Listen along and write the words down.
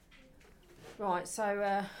Right,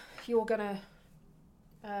 so you're going to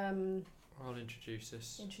I'll introduce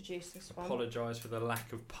this. introduce this one. Apologise for the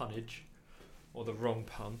lack of punnage, or the wrong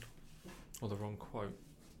pun, or the wrong quote.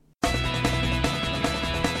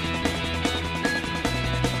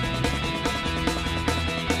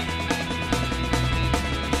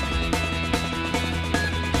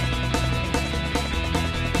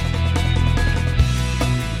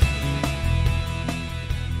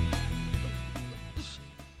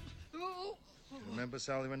 Remember,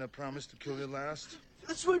 Sally, when I promised to kill you last?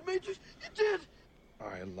 That's right, Major. You did.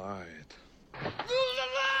 I lied.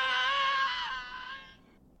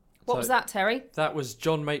 What was that, Terry? That was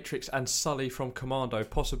John Matrix and Sully from Commando,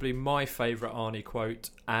 possibly my favourite Arnie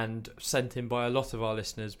quote, and sent in by a lot of our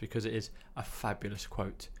listeners because it is a fabulous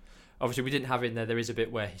quote. Obviously, we didn't have it in there. There is a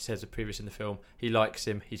bit where he says previous in the film, he likes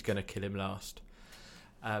him, he's going to kill him last.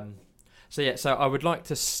 So I would like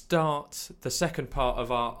to start the second part of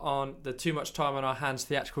the Too Much Time on Our Hands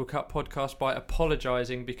Theatrical Cut podcast by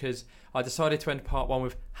apologising because I decided to end part one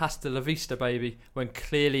with Hasta la vista, baby, when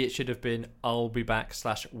clearly it should have been I'll be back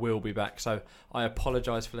 / will be back. So I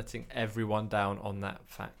apologise for letting everyone down on that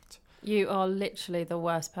fact. You are literally the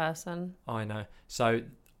worst person. I know. So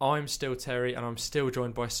I'm still Terry and I'm still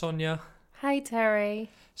joined by Sonia. Hey, Terry.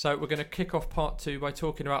 So we're going to kick off part two by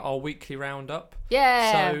talking about our weekly roundup.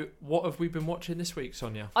 Yeah. So what have we been watching this week,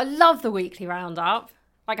 Sonia? I love the weekly roundup.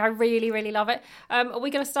 Like, I really, really love it. Are we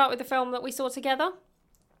going to start with the film that we saw together?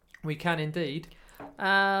 We can indeed.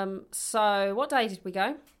 So what day did we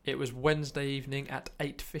go? It was Wednesday evening at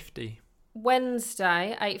 8:50.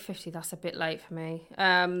 Wednesday, 8:50. That's a bit late for me.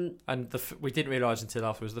 And we didn't realise until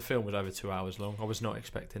afterwards the film was over 2 hours long. I was not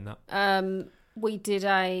expecting that. We did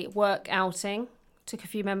a work outing. Took a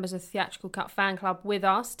few members of the Theatrical Cut fan club with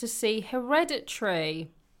us to see Hereditary.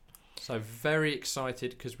 So very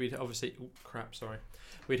excited because we'd heard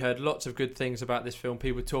lots of good things about this film.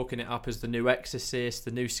 People talking it up as the new Exorcist,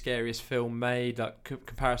 the new scariest film made, like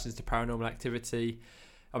comparisons to Paranormal Activity.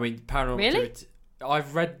 I mean, Paranormal Activity.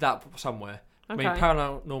 I've read that somewhere. Okay. I mean,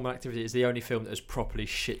 Paranormal Activity is the only film that has properly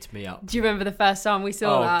shit me up. Do you remember the first time we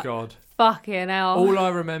saw that? Oh, God. Fucking hell. All I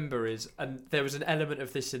remember is, and there was an element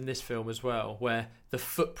of this in this film as well, where the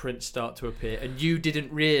footprints start to appear, and you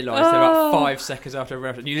didn't realise they're about 5 seconds after a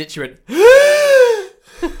reference, and you literally went,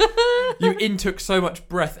 you intook so much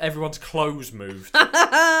breath, everyone's clothes moved.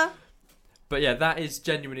 But yeah, that is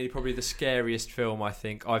genuinely probably the scariest film I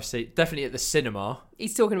think I've seen, definitely at the cinema.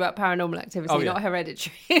 He's talking about Paranormal Activity, not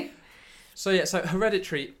Hereditary. So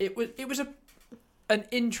Hereditary, it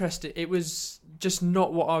was just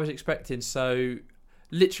not what I was expecting. So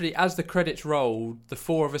literally as the credits rolled, the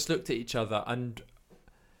four of us looked at each other and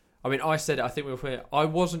I mean, I said it, I think we were clear. I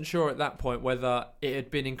wasn't sure at that point whether it had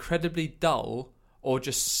been incredibly dull or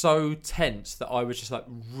just so tense that I was just like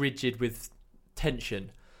rigid with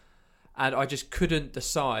tension. And I just couldn't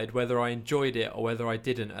decide whether I enjoyed it or whether I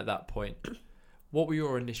didn't at that point. What were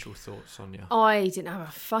your initial thoughts, Sonia? I didn't have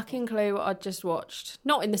a fucking clue what I'd just watched.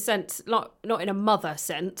 Not in the sense, not in a mother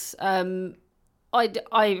sense. I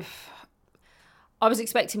was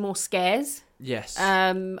expecting more scares. Yes.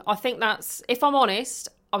 I think that's, if I'm honest,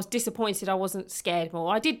 I was disappointed I wasn't scared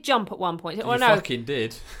more. I did jump at one point. You fucking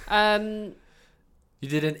did. You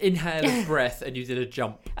did an inhale of breath and you did a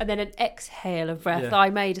jump. And then an exhale of breath. Yeah. I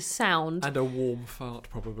made a sound. And a warm fart,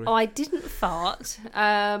 probably. I didn't fart.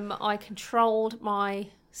 I controlled my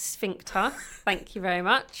sphincter. Thank you very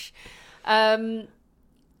much. I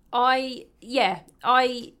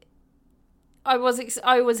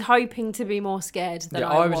was hoping to be more scared than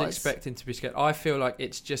I was. I was expecting to be scared. I feel like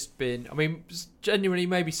it's just been... I mean, genuinely,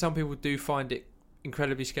 maybe some people do find it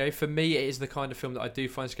incredibly scary. For me, it is the kind of film that I do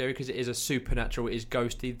find scary because it is a supernatural, it is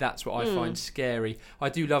ghosty. That's what I find scary. I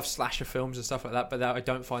do love slasher films and stuff like that, but I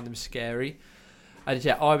don't find them scary. And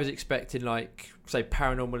yeah, I was expecting like, say,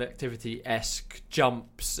 Paranormal Activity-esque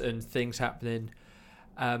jumps and things happening.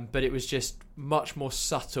 But it was just much more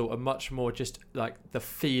subtle and much more just like the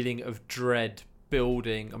feeling of dread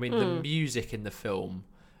building. I mean, the music in the film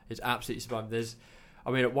is absolutely sublime.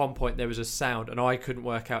 At one point there was a sound and I couldn't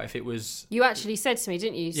work out if it was... You actually said to me,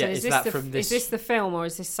 didn't you? So yeah, is this the film or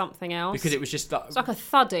is this something else? Because it was just... It's like a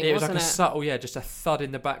thudding, it was wasn't like a subtle, just a thud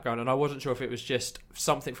in the background. And I wasn't sure if it was just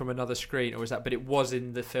something from another screen or was that... But it was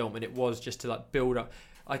in the film and it was just to like build up...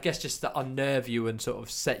 I guess just to unnerve you and sort of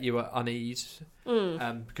set you at unease.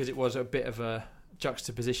 Because it was a bit of a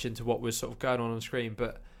juxtaposition to what was sort of going on screen.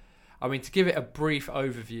 But, I mean, to give it a brief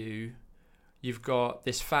overview... You've got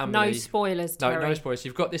this family... No spoilers, Terry. No spoilers.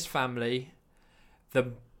 You've got this family.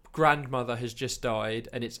 The grandmother has just died,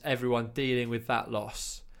 and it's everyone dealing with that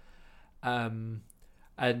loss. And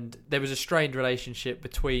and there was a strained relationship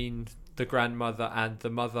between the grandmother and the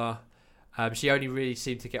mother. She only really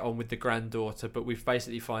seemed to get on with the granddaughter, but we've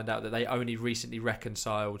basically found out that they only recently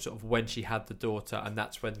reconciled sort of when she had the daughter, and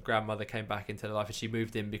that's when grandmother came back into their life, and she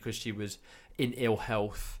moved in because she was in ill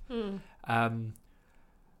health. I mean,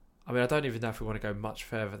 I don't even know if we want to go much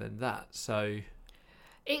further than that. So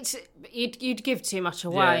it's you'd give too much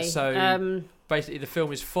away. Yeah, so basically the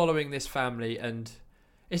film is following this family, and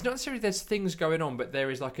it's not necessarily there's things going on, but there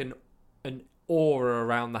is like an aura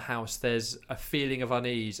around the house. There's a feeling of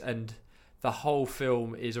unease, and the whole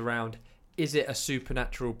film is around, is it a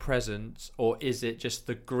supernatural presence, or is it just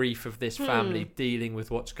the grief of this family dealing with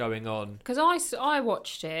what's going on? Because I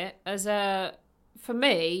watched it as for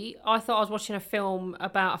me, I thought I was watching a film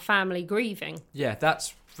about a family grieving. Yeah,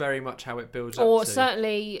 that's very much how it builds up Or to.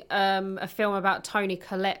 certainly a film about Toni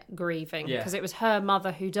Collette grieving, because it was her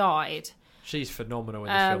mother who died. She's phenomenal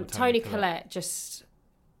in this film, Toni Collette just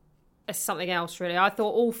is something else, really. I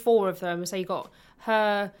thought all four of them, so you got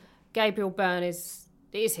her, Gabriel Byrne it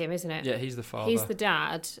is him, isn't it? Yeah, he's the father. He's the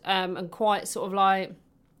dad, and quite sort of like,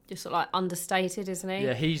 just sort of like understated, isn't he?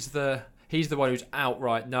 Yeah, he's the one who's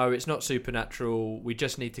outright, no, it's not supernatural. We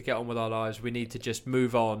just need to get on with our lives. We need to just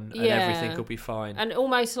move on, and everything will be fine. And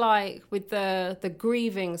almost like with the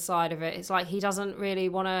grieving side of it, it's like he doesn't really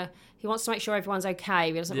want to. He wants to make sure everyone's okay.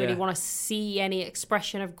 He doesn't really want to see any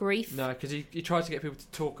expression of grief. No, because he tries to get people to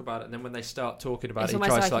talk about it, and then when they start talking about it, he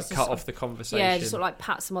tries to like cut off the conversation. Yeah, just sort of like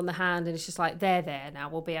pats them on the hand, and it's just like, they're there now,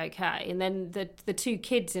 we'll be okay. And then the two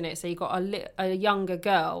kids in it, so you've got a younger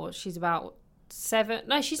girl, she's about 7.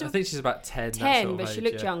 No, I think she's about 10. 10, but she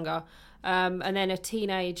looked younger. And then a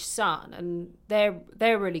teenage son, and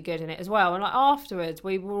they're really good in it as well. And like afterwards,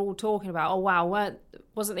 we were all talking about, oh wow,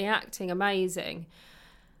 wasn't the acting amazing?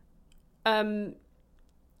 I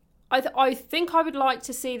think I would like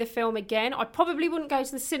to see the film again. I probably wouldn't go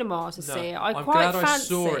to the cinema to see it. I'm quite glad fancy. I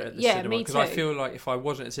saw it at the cinema, because I too. feel like if I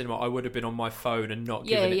wasn't at the cinema, I would have been on my phone and not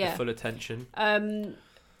given it the full attention.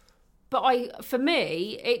 But for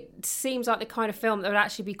me, it seems like the kind of film that would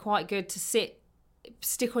actually be quite good to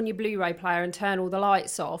stick on your Blu-ray player and turn all the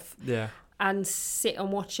lights off. Yeah. And sit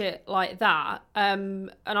and watch it like that.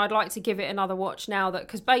 And I'd like to give it another watch now,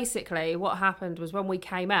 because basically what happened was when we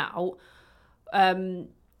came out, one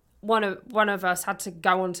of us had to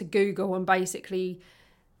go onto Google and basically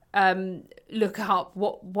look up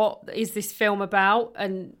what is this film about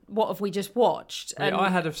and what have we just watched. And I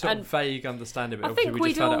had a sort of vague understanding of it. Obviously, we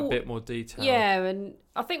just found out a bit more detail. Yeah, and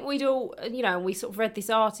I think we'd all, we sort of read this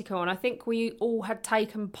article, and I think we all had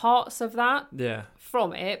taken parts of that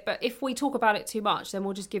from it. But if we talk about it too much, then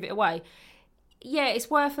we'll just give it away. Yeah, it's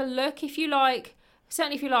worth a look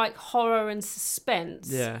certainly if you like horror and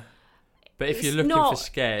suspense. Yeah. But if you're looking for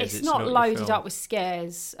scares, it's not loaded up with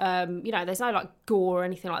scares. There's no like gore or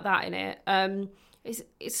anything like that in it.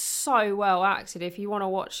 It's so well acted. If you want to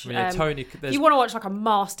watch, if you want to watch like a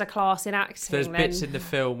masterclass in acting, there's bits in the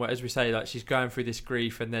film where, as we say, like she's going through this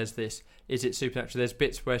grief, and there's this: is it supernatural? There's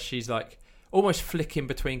bits where she's like almost flicking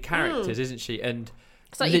between characters, isn't she? And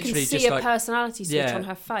it's like you can see a personality switch on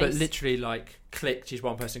her face. But literally, like, click, she's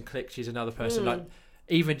one person. Click, she's another person. Like,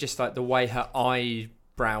 even just like the way her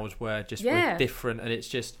eyebrows were different, and it's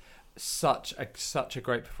just such a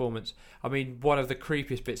great performance. I mean, one of the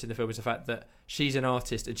creepiest bits in the film is the fact that she's an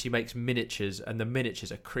artist and she makes miniatures, and the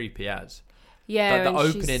miniatures are creepy as. Yeah, like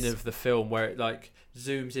the opening of the film where it like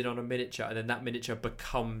zooms in on a miniature, and then that miniature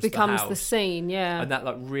becomes the house, the scene, and that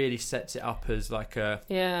like really sets it up as like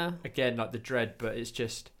again like the dread. But it's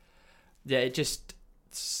just it just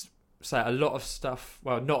say a lot of stuff.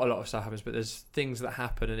 Well, not a lot of stuff happens, but there's things that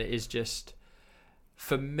happen, and it is just,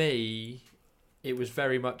 for me, it was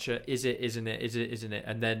very much a is it, isn't it, is it, isn't it,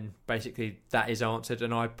 and then basically that is answered.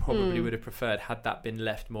 And I probably would have preferred had that been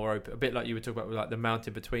left more open, a bit like you were talking about with like The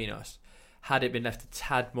Mountain Between Us. Had it been left a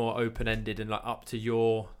tad more open-ended and like up to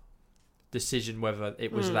your decision whether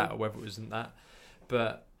it was that or whether it wasn't that.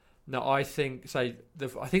 But no, I think the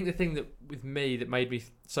thing that with me that made me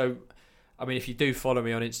so, I mean, if you do follow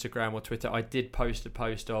me on Instagram or Twitter, I did post a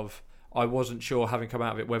post of I wasn't sure, having come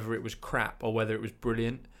out of it, whether it was crap or whether it was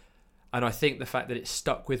brilliant. And I think the fact that it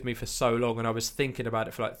stuck with me for so long, and I was thinking about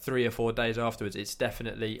it for like 3 or 4 days afterwards, it's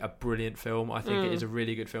definitely a brilliant film. I think it is a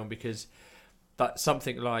really good film, because that's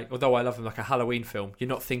something like, although I love them, like a Halloween film, you're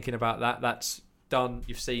not thinking about that. That's done,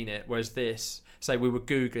 you've seen it. Whereas this, say we were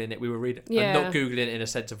Googling it, we were reading, and not Googling it in a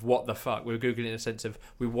sense of what the fuck, we were Googling it in a sense of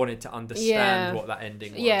we wanted to understand what that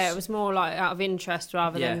ending was. Yeah, it was more like out of interest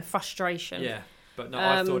rather than frustration. Yeah, but no,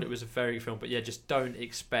 I thought it was a very good film. But yeah, just don't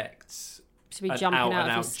expect to be jumping out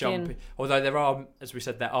of his skin. Although there are, as we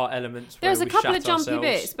said, there are elements where there's a couple of jumpy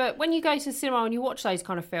bits, but when you go to the cinema and you watch those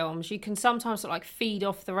kind of films, you can sometimes sort of like feed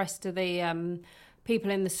off the rest of the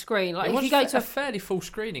people in the screen. Like if you go to a fairly full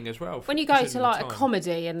screening as well. When you go to like a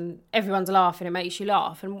comedy and everyone's laughing, it makes you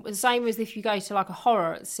laugh. And the same as if you go to like a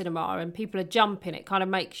horror at the cinema and people are jumping, it kind of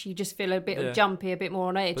makes you just feel a bit of jumpy, a bit more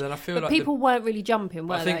on edge. But then I feel like people weren't really jumping,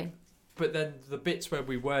 were they? But then the bits where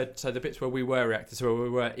we were reacting, so where we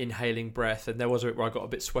were inhaling breath, and there was a bit where I got a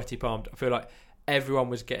bit sweaty palmed. I feel like everyone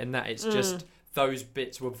was getting that. It's just those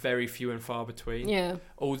bits were very few and far between. Yeah.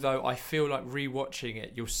 Although I feel like rewatching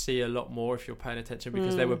it, you'll see a lot more if you're paying attention,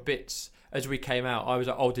 because there were bits as we came out. I was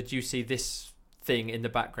like, "Oh, did you see this thing in the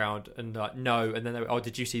background?" And like, no. And then they were, "Oh,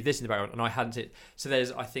 did you see this in the background?" And I hadn't seen it. So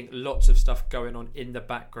there's, I think, lots of stuff going on in the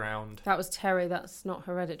background. That was Terry. That's not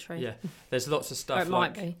Hereditary. Yeah. There's lots of stuff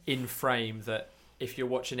like in frame that if you're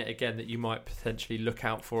watching it again that you might potentially look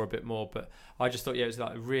out for a bit more. But I just thought, it was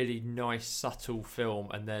like a really nice, subtle film,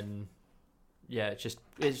 and then it's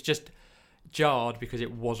just jarred because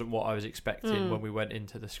it wasn't what I was expecting when we went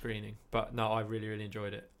into the screening. But no, I really, really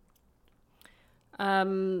enjoyed it.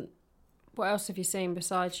 What else have you seen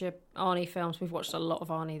besides your Arnie films? We've watched a lot of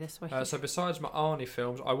Arnie this week. So besides my Arnie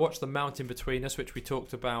films, I watched The Mountain Between Us, which we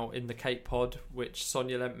talked about in the Cape Pod, which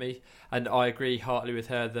Sonia lent me, and I agree heartily with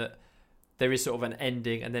her that there is sort of an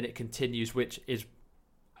ending and then it continues, which is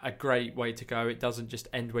a great way to go. It doesn't just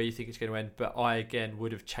end where you think it's going to end, but I again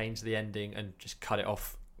would have changed the ending and just cut it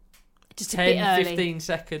off just 10, 15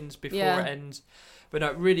 seconds before it ends. But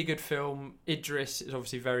no, really good film. Idris is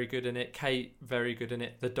obviously very good in it. Kate, very good in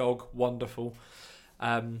it. The dog, wonderful.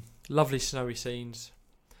 Lovely snowy scenes.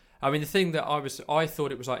 I mean, the thing that I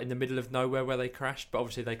thought it was like in the middle of nowhere where they crashed, but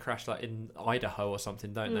obviously they crashed like in Idaho or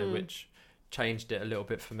something, don't they? Which changed it a little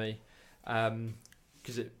bit for me,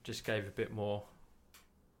 because it just gave a bit more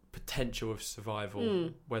potential of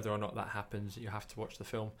survival. Whether or not that happens, you have to watch the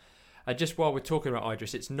film. Just while we're talking about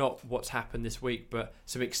Idris, it's not what's happened this week, but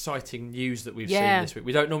some exciting news that we've seen this week.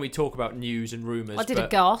 We don't normally talk about news and rumours. I did a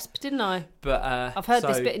gasp, didn't I? But I've heard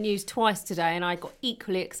this bit of news twice today, and I got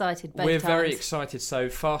equally excited both times. We're very excited. So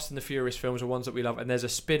Fast and the Furious films are ones that we love, and there's a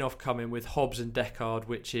spin-off coming with Hobbs and Deckard,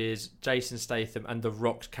 which is Jason Statham and The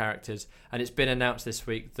Rock's characters. And it's been announced this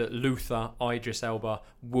week that Luther, Idris Elba,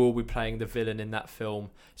 will be playing the villain in that film.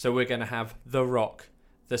 So we're going to have The Rock,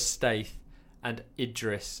 the Stath, and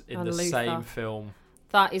Idris in the same film.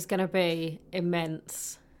 That is going to be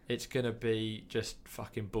immense. It's going to be just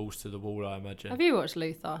fucking balls to the wall, I imagine. Have you watched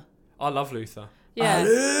Luther? I love Luther. Yeah.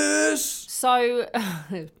 Alice! So...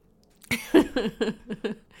 Because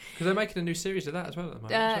they're making a new series of that as well at the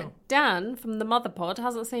moment. Dan from the Mother Pod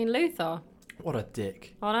hasn't seen Luther. What a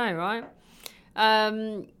dick. I know,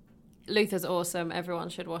 right? Luther's awesome. Everyone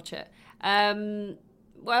should watch it.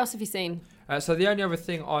 What else have you seen? So the only other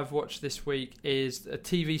thing I've watched this week is a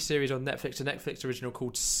TV series on Netflix, a Netflix original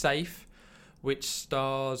called Safe, which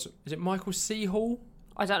stars... Is it Michael C. Hall?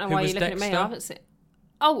 I don't know why you're looking at me. I haven't seen...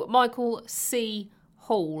 Oh, Michael C.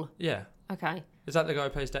 Hall. Yeah. Okay. Is that the guy who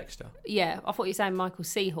plays Dexter? Yeah, I thought you were saying Michael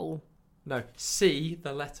C. Hall. No, C,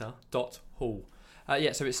 the letter, dot Hall. So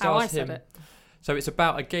it stars How I him. said it. So it's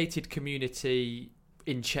about a gated community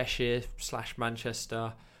in Cheshire /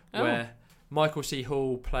 Manchester where Michael C.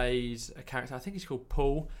 Hall plays a character, I think he's called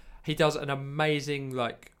Paul. He does an amazing,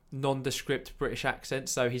 like, nondescript British accent,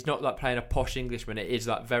 so he's not like playing a posh Englishman. It is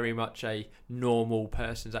like very much a normal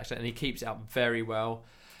person's accent, and he keeps it up very well.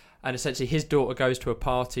 And essentially his daughter goes to a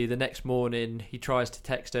party. The next morning he tries to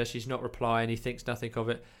text her, she's not replying, he thinks nothing of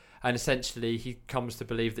it, and essentially he comes to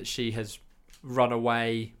believe that she has run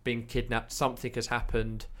away, been kidnapped, something has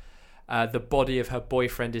happened. The body of her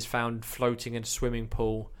boyfriend is found floating in a swimming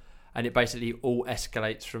pool, and it basically all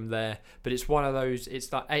escalates from there. But it's one of those,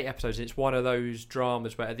 it's like 8 episodes, and it's one of those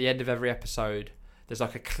dramas where at the end of every episode there's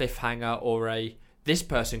like a cliffhanger or a this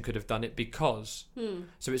person could have done it because.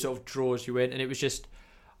 So it sort of draws you in. And it was just,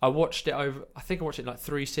 I watched it over, I think I watched it in like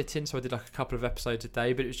 3 sittings, so I did like a couple of episodes a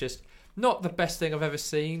day, but it was just not the best thing I've ever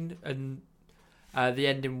seen, and the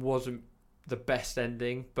ending wasn't the best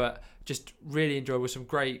ending, but just really enjoyable. Some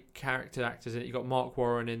great character actors in it. You got Mark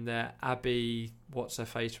Warren in there, Abby, what's her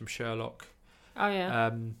face from Sherlock. Oh yeah.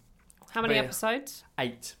 How many episodes?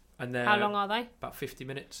 8, and they're how long are they? About 50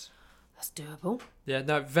 minutes. That's doable. Yeah,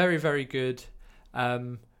 no, very very good.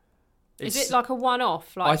 Is it like a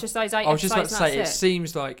one-off? Like just those 8 episodes? I was just about to say, it it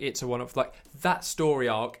seems like it's a one-off. Like that story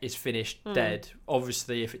arc is finished, dead.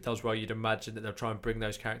 Obviously, if it does well, you'd imagine that they'll try and bring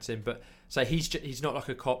those characters in. But so he's not like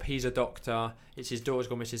a cop. He's a doctor. It's his daughter's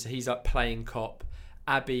gone missing, so he's like playing cop.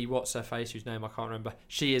 Abby, what's her face, whose name I can't remember,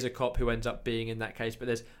 she is a cop who ends up being in that case, but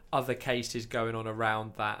there's other cases going on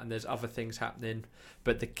around that, and there's other things happening,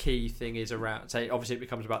 but the key thing is around, so obviously it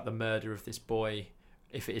becomes about the murder of this boy,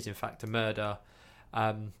 if it is in fact a murder.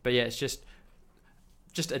 But yeah, it's just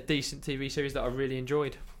a decent TV series that I really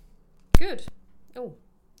enjoyed. Good. Oh.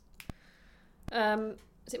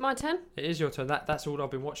 Is it my turn? It is your turn. That's all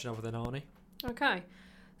I've been watching other than Arnie. Okay.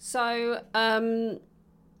 So,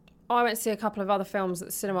 I went to see a couple of other films at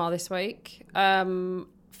the cinema this week.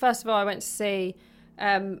 First of all, I went to see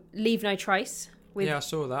Leave No Trace. Yeah, I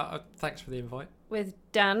saw that. Thanks for the invite. With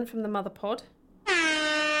Dan from the Mother Pod.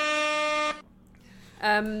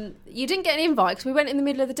 You didn't get an invite because we went in the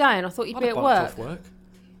middle of the day and I thought you'd be at work. Off work.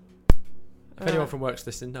 If anyone from work's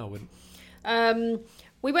listening, no, I wouldn't.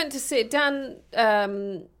 We went to see... Dan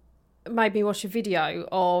made me watch a video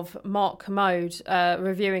of Mark Commode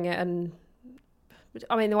reviewing it, and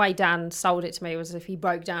I mean, the way Dan sold it to me was as if he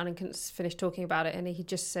broke down and couldn't finish talking about it, and he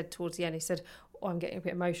just said towards the end, he said, "Oh, I'm getting a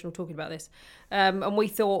bit emotional talking about this," and we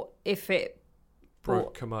thought if it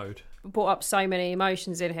brought up so many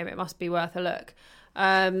emotions in him, it must be worth a look.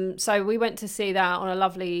 So we went to see that on a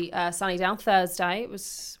lovely sunny day on Thursday. It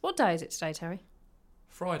was, what day is it today, Terry?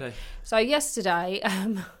 Friday. So yesterday,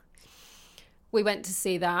 we went to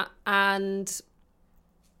see that, and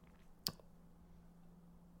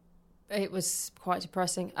it was quite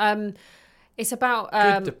depressing. It's about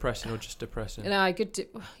good depressing or just depressing? No,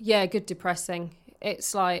 good depressing.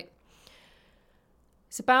 It's like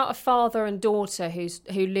it's about a father and daughter who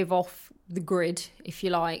live off the grid, if you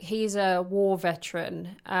like. He's a war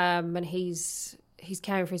veteran, and he's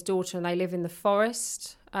caring for his daughter, and they live in the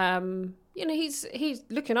forest. He's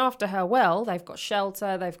looking after her well. They've got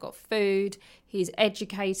shelter, they've got food. He's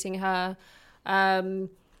educating her.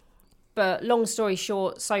 But long story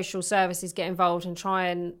short, social services get involved and try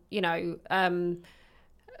and,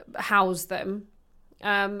 house them.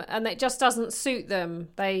 And it just doesn't suit them.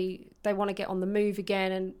 They want to get on the move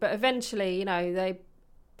again. But eventually,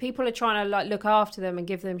 people are trying to look after them and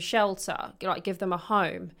give them shelter, give them a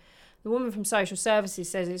home. The woman from social services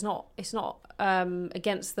says it's not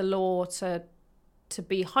against the law to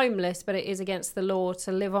be homeless, but it is against the law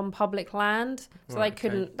to live on public land. So they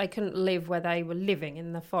couldn't live where they were living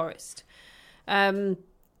in the forest. And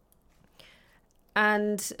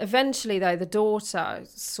eventually, though, the daughter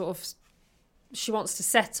she wants to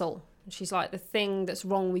settle. She's like, the thing that's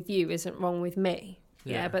wrong with you isn't wrong with me.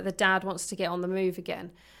 Yeah, but the dad wants to get on the move again.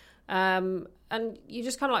 And you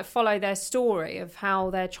just kind of follow their story of how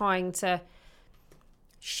they're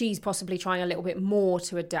she's possibly trying a little bit more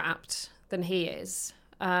to adapt than he is.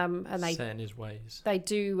 And they set in his ways. They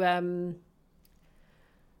do,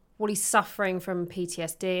 he's suffering from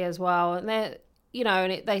PTSD as well. And they're,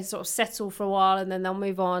 they sort of settle for a while and then they'll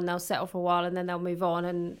move on. They'll settle for a while and then they'll move on.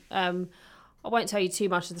 And I won't tell you too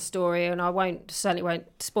much of the story, and I certainly won't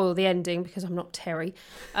spoil the ending because I'm not Terry.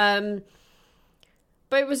 But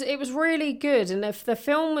it was really good, and if the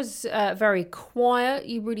film was very quiet,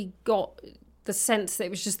 you really got the sense that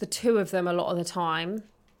it was just the two of them a lot of the time.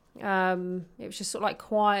 It was just sort of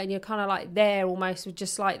quiet, and you're kind of there almost with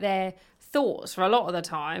just their thoughts for a lot of the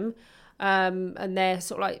time. And they're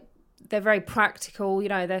sort of they're very practical,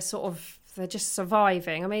 they're just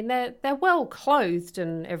surviving. I mean, they're well clothed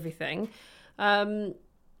and everything. But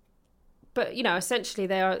essentially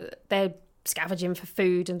they're scavenging for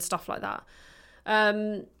food and stuff like that.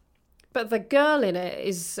 But the girl in it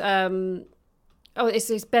is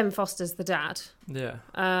it's Ben Foster's the dad. Yeah.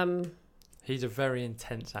 He's a very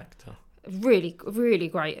intense actor. Really, really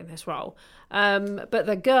great in this role. But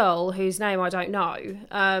the girl, whose name I don't know,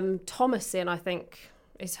 Thomasin, I think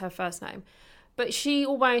is her first name. But she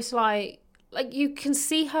almost you can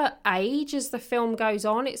see her age as the film goes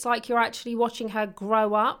on. It's like you're actually watching her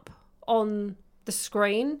grow up on the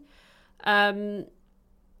screen.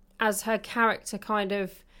 As her character kind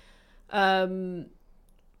of,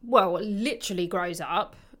 literally grows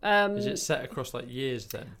up. Is it set across years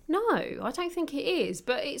then? No, I don't think it is.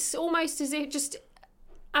 But it's almost as if just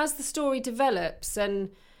as the story develops and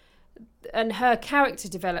her character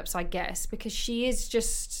develops, I guess, because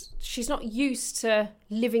she's not used to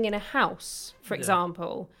living in a house, for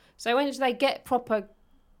example. So when they get proper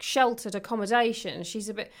sheltered accommodation, she's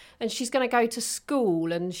going to go to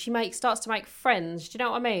school and she starts to make friends. Do you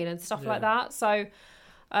know what I mean? And stuff like that. So,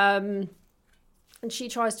 and she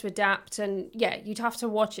tries to adapt, and you'd have to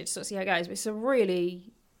watch it to sort of see how it goes. But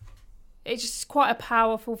it's just quite a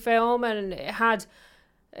powerful film, and it had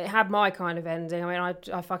my kind of ending. I mean,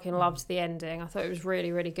 I fucking loved the ending. I thought it was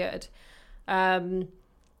really, really good.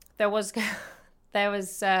 There was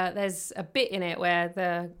there's a bit in it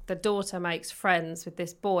where the daughter makes friends with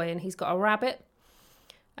this boy, and he's got a rabbit,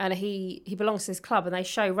 and he belongs to this club, and they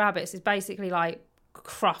show rabbits. It's basically like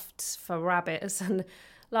crufts for rabbits. And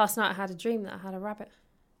last night I had a dream that I had a rabbit.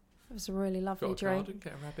 It was a really lovely dream. Garden,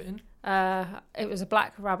 get a rabbit in. It was a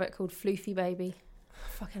black rabbit called Floofy Baby. I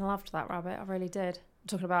fucking loved that rabbit. I really did. I'm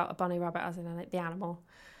talking about a bunny rabbit as in the animal.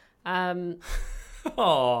 Aww.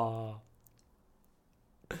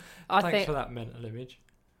 Thanks for that mental image.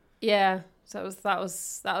 Yeah, so that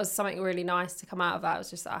was something really nice to come out of that. It was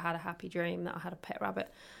just that I had a happy dream that I had a pet rabbit.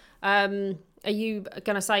 Are you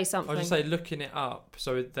going to say something? I'll just say, looking it up,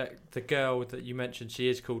 so that the girl that you mentioned, she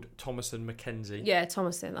is called Thomasin McKenzie. Yeah,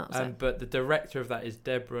 Thomasin, that was it. But the director of that is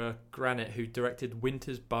Deborah Granite, who directed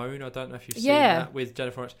Winter's Bone. I don't know if you've seen that with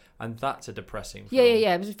Jennifer Lawrence, and that's a depressing film.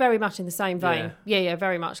 Yeah. It was very much in the same vein. Yeah,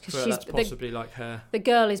 very much. Because that's possibly like her. The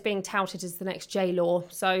girl is being touted as the next J-Law,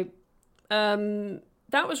 so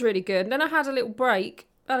that was really good. And then I had a little break,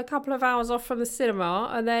 had a couple of hours off from the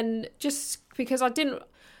cinema, and then just because I didn't...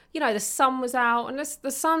 the sun was out, and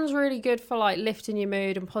the sun's really good for like lifting your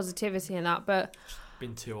mood and positivity and that, but it's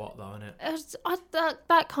been too hot though, isn't it?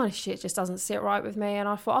 That kind of shit just doesn't sit right with me, and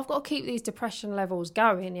I thought I've got to keep these depression levels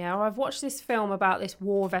going. I've watched this film about this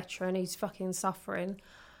war veteran who's fucking suffering.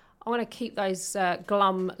 I want to keep those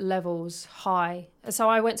glum levels high, so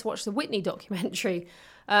I went to watch the Whitney documentary,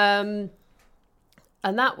 and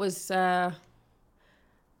that was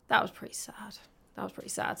pretty sad. That was pretty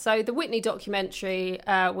sad. So the Whitney documentary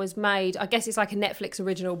was made, I guess it's like a Netflix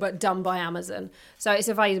original, but done by Amazon. So it's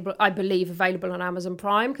available, I believe, on Amazon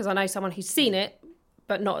Prime, because I know someone who's seen it,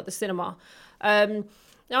 but not at the cinema. Now,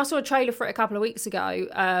 I saw a trailer for it a couple of weeks ago,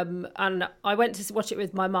 and I went to watch it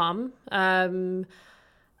with my mum, and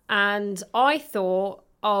I thought,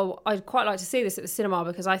 I'd quite like to see this at the cinema,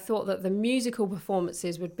 because I thought that the musical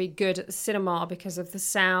performances would be good at the cinema because of the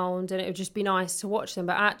sound, and it would just be nice to watch them.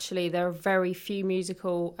 But actually, there are very few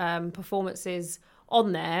musical performances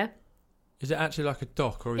on there. Is it actually like a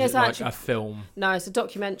doc, or is it like a film? No, it's a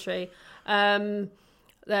documentary. Footage,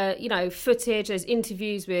 there's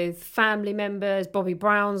interviews with family members. Bobby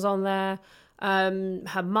Brown's on there.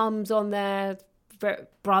 Her mum's on there.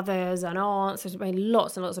 Brothers and aunts. There's been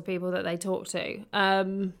lots and lots of people that they talk to.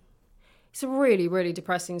 It's a really, really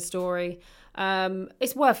depressing story.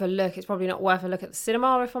 It's worth a look. It's probably not worth a look at the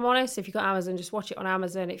cinema, if I'm honest. If you've got Amazon, just watch it on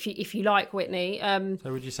Amazon if you like Whitney. So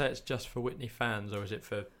would you say it's just for Whitney fans, or is it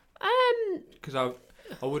for... Because I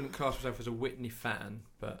wouldn't class myself as a Whitney fan,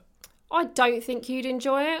 but... I don't think you'd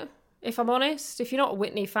enjoy it, if I'm honest. If you're not a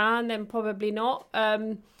Whitney fan, then probably not.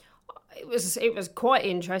 It was quite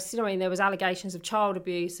interesting. I mean, there was allegations of child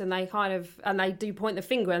abuse, and they do point the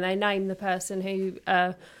finger and they name the person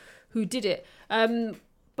who did it.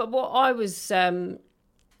 But what I was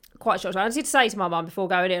quite shocked about, I did say to my mum before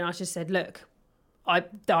going in, I just said, look, I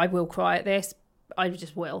will cry at this. I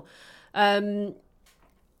just will.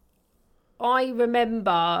 I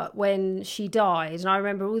remember when she died, and I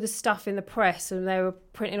remember all the stuff in the press, and they were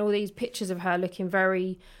printing all these pictures of her looking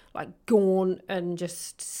very like gaunt and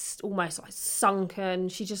just almost like sunken.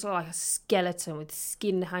 She just looked like a skeleton with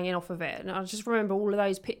skin hanging off of it. And I just remember all of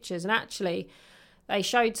those pictures. And actually, they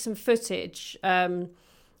showed some footage.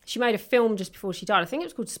 She made a film just before she died. I think it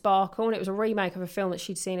was called Sparkle, and it was a remake of a film that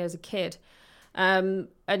she'd seen as a kid. And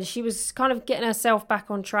she was kind of getting herself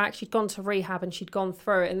back on track. She'd gone to rehab and she'd gone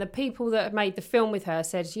through it. And the people that had made the film with her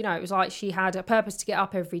said, it was like she had a purpose to get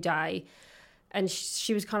up every day. And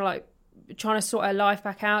she was kind of like trying to sort her life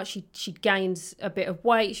back out. She'd gained a bit of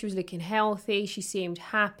weight. She was looking healthy. She seemed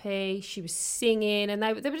happy. She was singing. And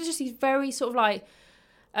they were just these very sort of like...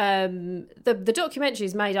 the documentary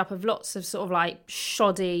is made up of lots of sort of like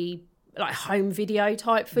shoddy, like home video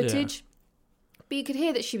type footage. Yeah. But you could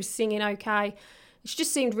hear that she was singing okay. She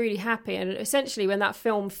just seemed really happy. And essentially when that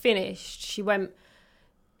film finished, she went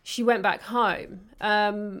back home,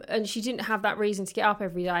 and she didn't have that reason to get up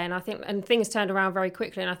every day. And things turned around very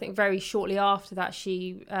quickly. And I think very shortly after that,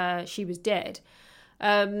 she was dead.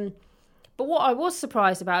 But what I was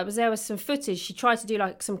surprised about was there was some footage. She tried to do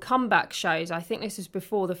like some comeback shows. I think this was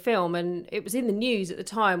before the film, and it was in the news at the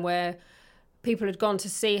time where people had gone to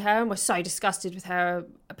see her and were so disgusted with her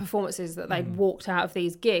performances that they'd walked out of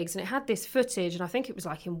these gigs. And it had this footage, and I think it was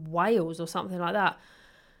like in Wales or something like that.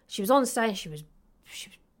 She was on stage. She was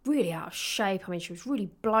really out of shape. I mean, she was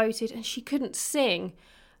really bloated, and she couldn't sing.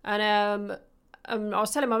 And I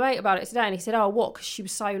was telling my mate about it today, and he said, "Oh, what? Because she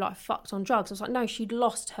was so like fucked on drugs." I was like, "No, she'd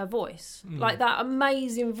lost her voice, like that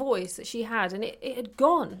amazing voice that she had, and it had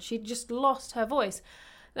gone. She'd just lost her voice."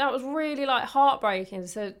 That was really like heartbreaking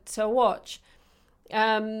to watch.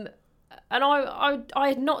 And I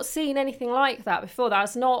had not seen anything like that before.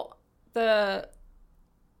 That's not the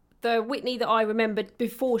Whitney that I remembered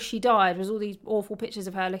before she died. Was all these awful pictures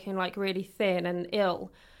of her looking like really thin and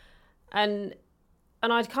ill, and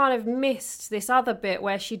I'd kind of missed this other bit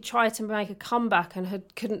where she tried to make a comeback and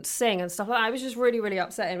couldn't sing and stuff like that. It was just really, really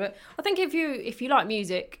upsetting. But I think if you like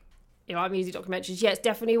music, you like music documentaries, yeah, it's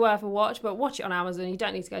definitely worth a watch. But watch it on Amazon. You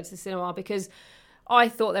don't need to go to the cinema, because I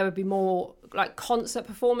thought there would be more like concert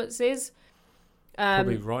performances.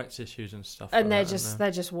 Probably rights issues and stuff. And like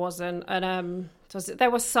there just wasn't. And there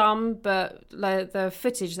was some, but the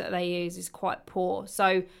footage that they use is quite poor. So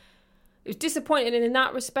it was disappointing in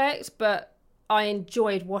that respect, but I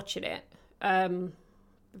enjoyed watching it. It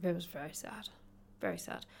was very sad. Very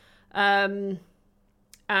sad. And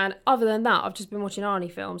other than that, I've just been watching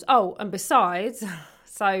Arnie films. Oh, and besides,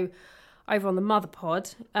 so over on the Mother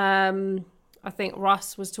Pod, I think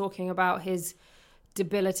Russ was talking about his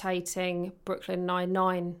debilitating Brooklyn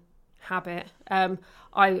Nine-Nine habit.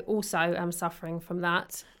 I also am suffering from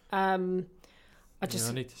that. I need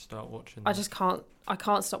to start watching that. I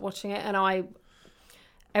can't stop watching it. And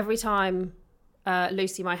every time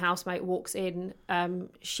Lucy, my housemate, walks in,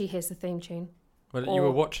 she hears the theme tune. Well, you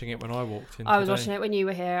were watching it when I walked in. I was watching it when you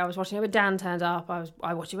were here. I was watching it when Dan turned up.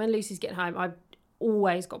 I watched it when Lucy's getting home. I've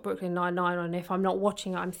always got Brooklyn Nine-Nine on. If I'm not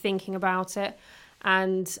watching it, I'm thinking about it.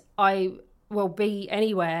 And I will be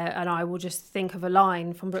anywhere and I will just think of a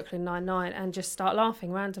line from Brooklyn Nine-Nine and just start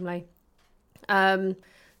laughing randomly. So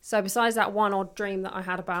besides that one odd dream that I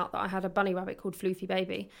had about that I had a bunny rabbit called Floofy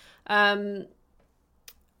Baby,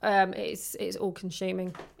 it's all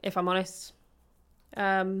consuming, if I'm honest.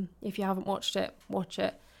 If you haven't watched it, watch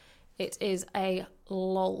it. It is a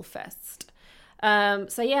lol fest.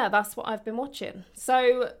 So yeah, that's what I've been watching.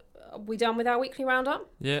 So are we done with our weekly roundup?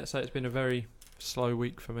 Yeah, so it's been a very slow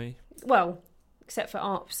week for me. Well, except for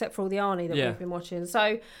all the Arnie that we've been watching.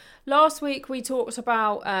 So last week we talked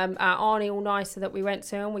about our Arnie All-Nighter that we went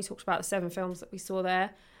to, and we talked about the 7 films that we saw there.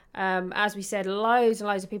 As we said, loads and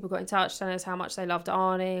loads of people got in touch telling us how much they loved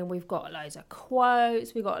Arnie, and we've got loads of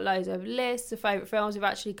quotes, we've got loads of lists of favourite films. We've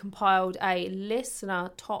actually compiled a listener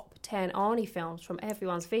top 10 Arnie films from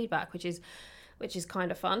everyone's feedback, which is kind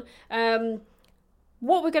of fun.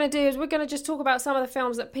 What we're going to do is we're going to just talk about some of the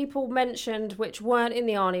films that people mentioned which weren't in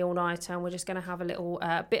the Arnie All-Nighter, and we're just going to have a little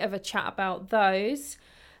bit of a chat about those.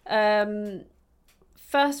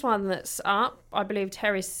 First one that's up, I believe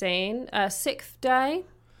Terry's seen, Sixth Day.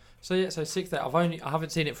 So Sixth Day, I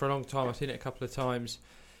haven't seen it for a long time. I've seen it a couple of times.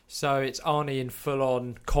 So it's Arnie in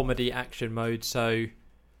full-on comedy action mode. So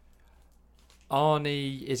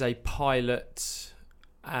Arnie is a pilot,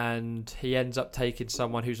 and he ends up taking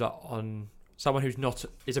someone who's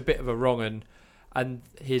is a bit of a wrong 'un, and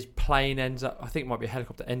his plane ends up, I think it might be a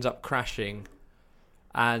helicopter, ends up crashing,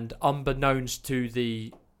 and unbeknownst to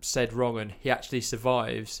the said wrong 'un, he actually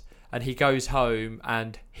survives, and he goes home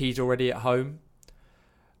and he's already at home,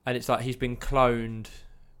 and it's like he's been cloned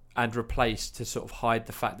and replaced to sort of hide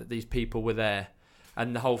the fact that these people were there,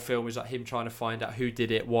 and the whole film is like him trying to find out who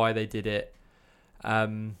did it, why they did it,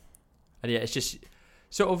 and yeah, it's just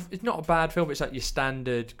sort of, it's not a bad film. It's like your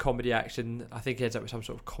standard comedy action. I think he ends up with some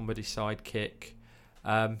sort of comedy sidekick.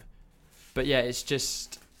 But yeah, it's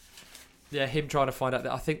just, yeah, him trying to find out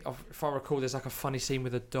that, I think, if I recall, there's like a funny scene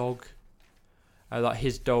with a dog. Like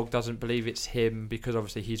his dog doesn't believe it's him because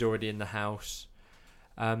obviously he's already in the house.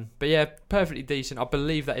 But yeah, perfectly decent. I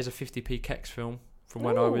believe that is a 50p Kex film from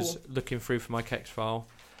when I was looking through for my Kex file.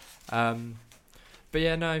 But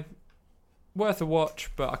yeah, no, worth a watch,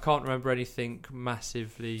 but I can't remember anything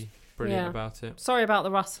massively brilliant about it. Sorry about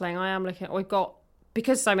the rustling. I am looking. We've got,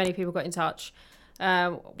 because so many people got in touch.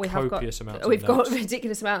 We've got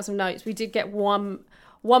ridiculous amounts of notes. We did get one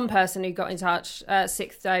person who got in touch.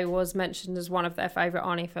 Sixth Day was mentioned as one of their favourite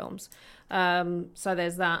Arnie films. So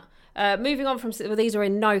there's that. Moving on from, well, these are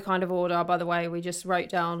in no kind of order, by the way. We just wrote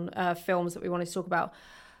down films that we wanted to talk about.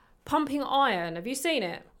 Pumping Iron, have you seen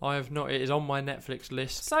it? I have not. It is on my Netflix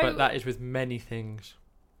list, but that is with many things.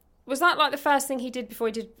 Was that like the first thing he did before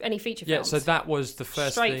he did any feature films? Yeah, so that was the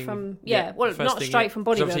first straight thing. From, yeah, well, not straight from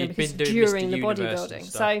bodybuilding, because during the bodybuilding.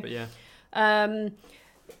 Stuff, so, yeah.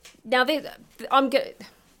 Now,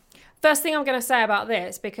 first thing I'm going to say about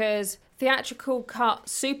this, because theatrical cut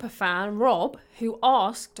superfan Rob, who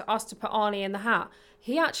asked us to put Arnie in the hat,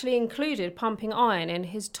 he actually included Pumping Iron in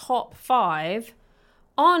his top 5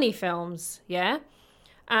 Arnie films, yeah?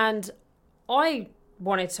 And I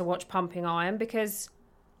wanted to watch Pumping Iron because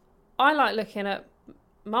I like looking at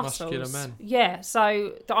muscles. Muscular men. Yeah,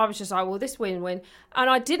 so I was just like, well, this win-win. And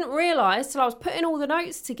I didn't realise till I was putting all the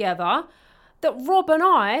notes together that Rob and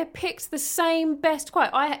I picked the same best quote.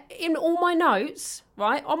 In all my notes,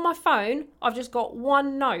 right, on my phone, I've just got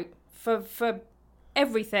one note for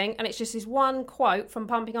everything, and it's just this one quote from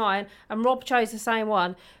Pumping Iron, and Rob chose the same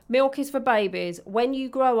one. Milk is for babies. When you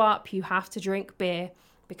grow up, you have to drink beer,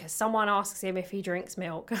 because someone asks him if he drinks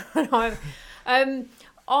milk.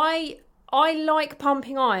 I like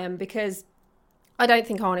Pumping Iron because I don't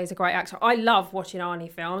think Arnie's a great actor. I love watching Arnie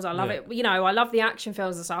films. I love it. You know, I love the action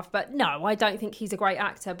films and stuff. But no, I don't think he's a great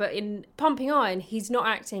actor. But in Pumping Iron, he's not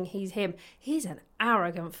acting. He's him. He's an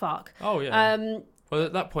arrogant fuck. Oh, yeah. Well,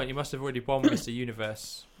 at that point, he must have already won Mr.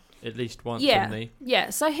 Universe at least once, didn't he?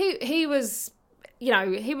 Yeah. So he was, you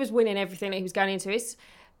know, he was winning everything that he was going into.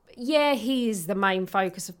 He's the main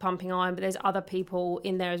focus of Pumping Iron, but there's other people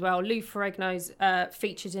in there as well. Lou Ferrigno's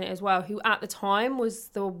featured in it as well, who at the time was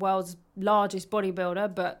the world's largest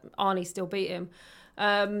bodybuilder, but Arnie still beat him.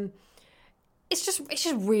 It's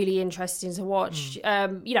just really interesting to watch.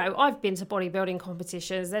 You know, I've been to bodybuilding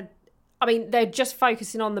competitions. They're just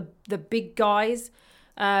focusing on the big guys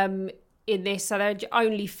in this, so they're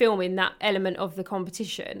only filming that element of the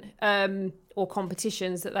competition. Or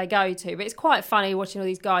competitions that they go to. But it's quite funny watching all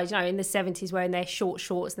these guys, you know, in the 70s wearing their short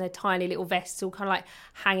shorts and their tiny little vests, all kind of like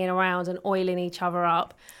hanging around and oiling each other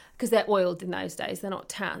up, because they're oiled in those days, they're not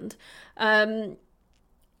tanned. You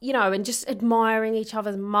know, and just admiring each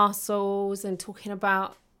other's muscles and talking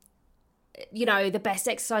about, you know, the best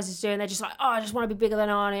exercises to do. And they're just like, oh, I just want to be bigger than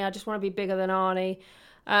Arnie. I just want to be bigger than Arnie.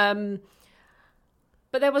 But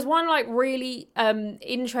there was one like really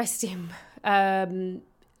interesting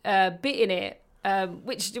bit in it,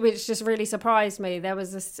 which just really surprised me. There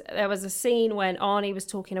was a scene when Arnie was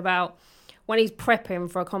talking about when he's prepping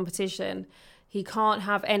for a competition, he can't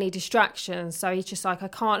have any distractions. So he's just like, I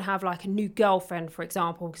can't have like a new girlfriend, for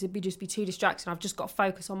example, because it'd just be too distracting. I've just got to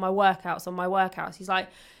focus on my workouts. He's like,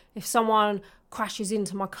 if someone crashes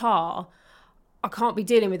into my car, I can't be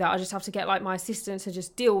dealing with that. I just have to get like my assistant to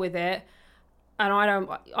just deal with it.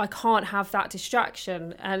 And I can't have that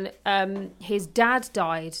distraction. And his dad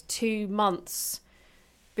died 2 months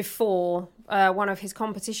before one of his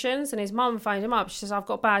competitions, and his mum phoned him up. She says, I've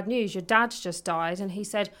got bad news. Your dad's just died. And he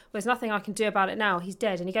said, well, there's nothing I can do about it now. He's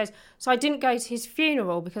dead. And he goes, so I didn't go to his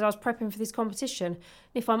funeral because I was prepping for this competition. And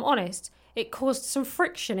if I'm honest, it caused some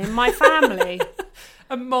friction in my family.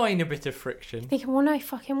 A minor bit of friction. Thinking, well, no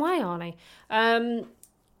fucking way, Arnie.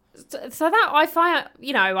 So that I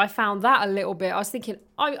found that a little bit. I was thinking,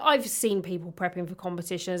 I've seen people prepping for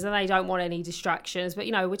competitions and they don't want any distractions, but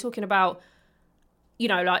you know, we're talking about, you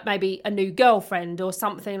know, like maybe a new girlfriend or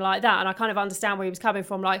something like that. And I kind of understand where he was coming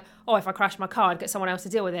from, like, oh, if I crash my car, I'd get someone else to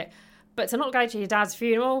deal with it. But to not go to your dad's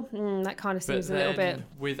funeral, that kind of seems a little bit.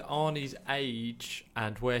 With Arnie's age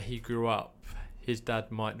and where he grew up, his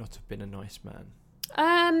dad might not have been a nice man.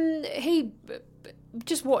 He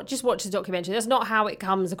just watch the documentary. That's not how it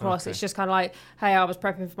comes across. Okay. It's just kind of like, hey, I was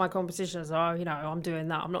prepping for my competition, so you know, I'm doing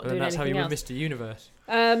that. I'm not doing anything else. That's how you win Mr. Universe.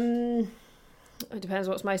 It depends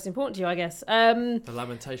what's most important to you, I guess. The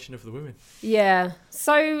lamentation of the women. Yeah.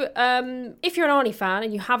 So, if you're an Arnie fan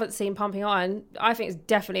and you haven't seen Pumping Iron, I think it's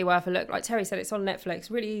definitely worth a look. Like Terry said, it's on Netflix.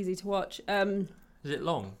 Really easy to watch. Is it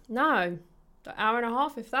long? No, an hour and a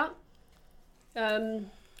half, if that.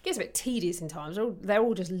 Gets a bit tedious in times. They're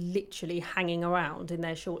all just literally hanging around in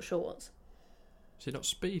their short shorts. Is it not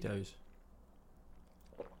Speedos?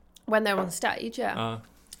 When they're on stage, yeah.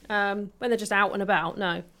 When they're just out and about,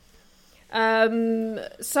 no.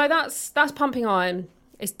 So that's Pumping Iron.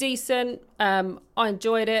 It's decent. I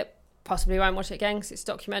enjoyed it. Possibly won't watch it again because it's a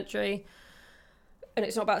documentary. And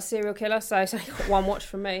it's not about a serial killer, so it's only got one watch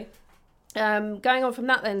from me. Going on from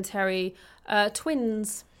that then, Terry,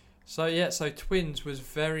 Twins. So Twins was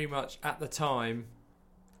very much, at the time,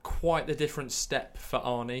 quite the different step for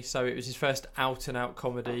Arnie. So it was his first out-and-out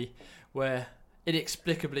comedy where,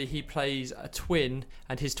 inexplicably, he plays a twin,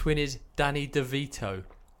 and his twin is Danny DeVito.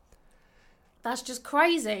 That's just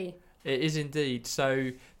crazy. It is indeed.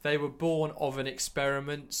 So they were born of an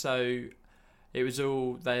experiment. So it was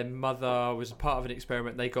all, their mother was a part of an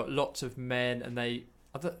experiment. They got lots of men, and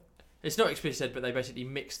it's not explicitly said, but they basically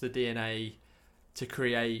mixed the DNA to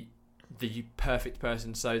create the perfect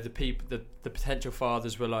person. So the potential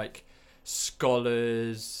fathers were like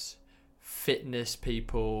scholars, fitness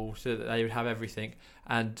people, so that they would have everything.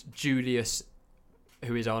 And Julius,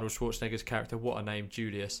 who is Arnold Schwarzenegger's character, what a name,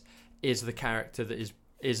 Julius, is the character that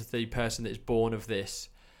is the person that is born of this.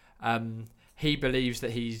 He believes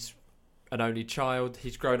that he's an only child.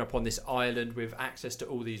 He's grown up on this island with access to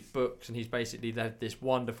all these books, and he's basically led this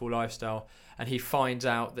wonderful lifestyle. And he finds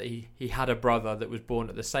out that he had a brother that was born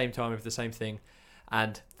at the same time with the same thing,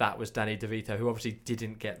 And that was Danny DeVito, who obviously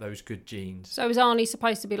didn't get those good genes. So is Arnie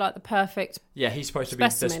supposed to be like the perfect Yeah, he's supposed to be the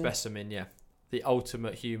specimen, yeah. The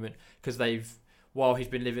ultimate human. Because while he's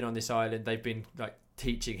been living on this island, they've been like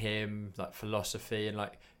teaching him like philosophy and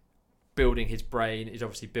like building his brain. He's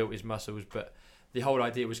obviously built his muscles, but the whole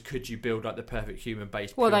idea was, could you build like the perfect human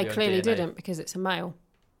based? Well, they clearly didn't, because it's a male.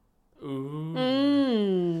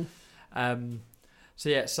 Ooh. So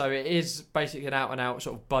it is basically an out-and-out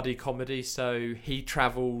sort of buddy comedy. So he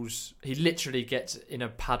literally gets in a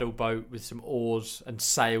paddle boat with some oars and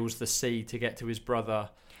sails the sea to get to his brother.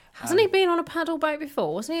 Hasn't he been on a paddle boat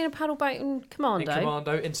before? Wasn't he in a paddle boat in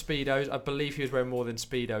Commando? In Speedos. I believe he was wearing more than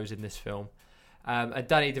Speedos in this film. And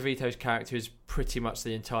Danny DeVito's character is pretty much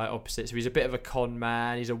the entire opposite. So he's a bit of a con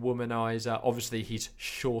man. He's a womanizer. Obviously, he's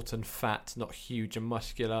short and fat, not huge and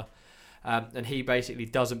muscular. And he basically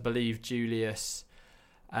doesn't believe Julius.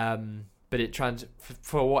 But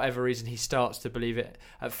for whatever reason, he starts to believe it.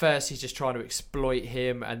 At first, he's just trying to exploit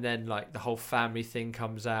him, and then like the whole family thing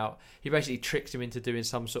comes out. He basically tricks him into doing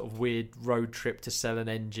some sort of weird road trip to sell an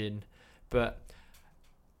engine. But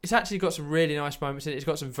it's actually got some really nice moments in it. It's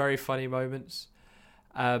got some very funny moments.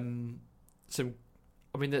 I'm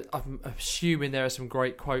assuming there are some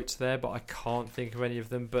great quotes there, but I can't think of any of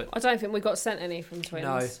them. But I don't think we got sent any from Twins.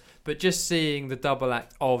 No, but just seeing the double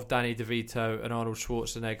act of Danny DeVito and Arnold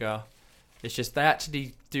Schwarzenegger, it's just they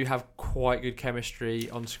actually do have quite good chemistry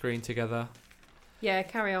on screen together. Yeah,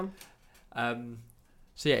 carry on.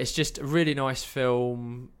 So yeah, it's just a really nice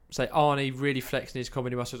film. Say Arnie really flexing his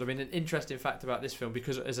comedy muscles. I mean, an interesting fact about this film,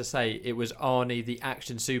 because as I say, it was Arnie, the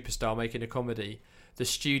action superstar, making a comedy. The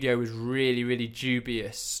studio was really, really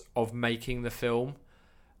dubious of making the film,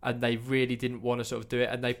 and they really didn't want to sort of do it,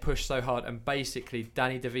 and they pushed so hard. And basically,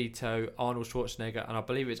 Danny DeVito, Arnold Schwarzenegger, and I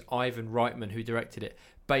believe it's Ivan Reitman who directed it,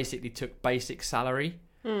 basically took basic salary.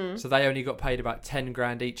 So they only got paid about 10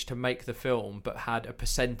 grand each to make the film, but had a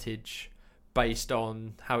percentage based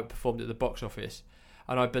on how it performed at the box office.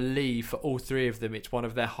 And I believe for all three of them, it's one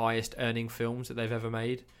of their highest earning films that they've ever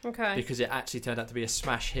made. Okay. Because it actually turned out to be a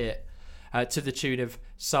smash hit. To the tune of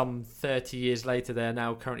some 30 years later, they're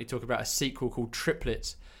now currently talking about a sequel called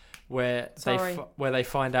Triplets, where they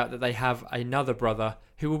find out that they have another brother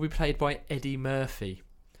who will be played by Eddie Murphy.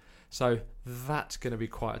 So that's going to be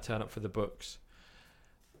quite a turn up for the books.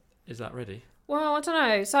 Is that ready? Well, I don't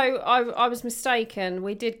know. So I was mistaken.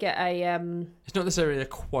 We did get a... It's not necessarily a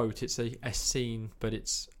quote. It's a scene, but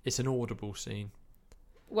it's an audible scene.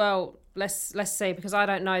 Well, let's see, because I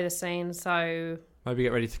don't know the scene, so... Maybe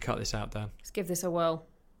get ready to cut this out, Dan. Let's give this a whirl.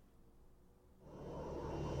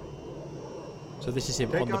 So this is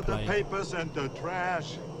him on the plane. Take out the papers and the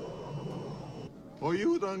trash, or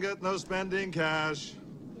you don't get no spending cash.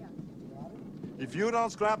 If you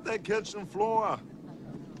don't scrap that kitchen floor,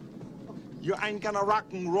 you ain't gonna rock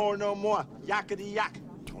and roll no more. Yakety yak.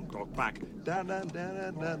 Don't go back. Da da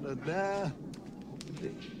da da da da.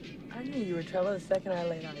 I knew you were trouble the second I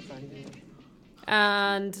laid eyes on you.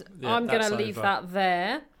 And yeah, I'm going to leave that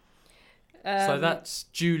there. So that's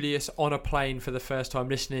Julius on a plane for the first time,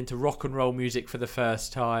 listening to rock and roll music for the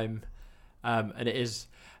first time. And it's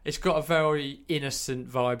got a very innocent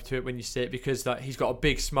vibe to it when you see it, because like he's got a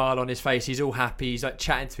big smile on his face. He's all happy. He's like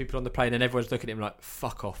chatting to people on the plane, and everyone's looking at him like,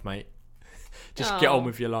 fuck off, mate. Just get on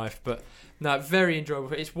with your life. But no, very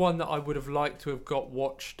enjoyable. It's one that I would have liked to have got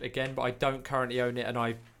watched again, but I don't currently own it, and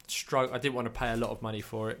I didn't want to pay a lot of money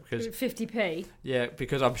for it, because 50p. Yeah,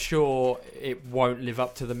 because I'm sure it won't live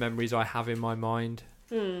up to the memories I have in my mind,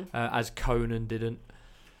 as Conan didn't.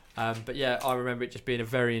 But yeah, I remember it just being a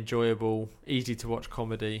very enjoyable, easy to watch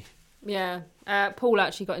comedy. Yeah, Paul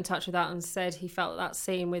actually got in touch with that and said he felt that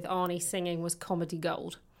scene with Arnie singing was comedy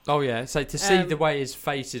gold. Oh yeah, so to see the way his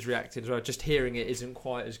face is reacting as well, just hearing it isn't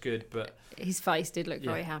quite as good, but his face did look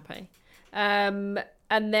very happy. And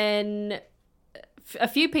then a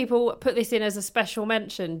few people put this in as a special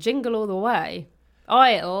mention, Jingle All the Way.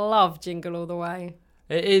 I love Jingle All the Way.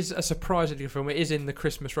 It is a surprisingly good film. It is in the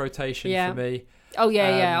Christmas rotation for me. Oh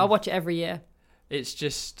yeah, I'll watch it every year. It's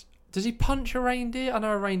just, does he punch a reindeer? I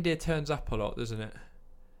know a reindeer turns up a lot, doesn't it?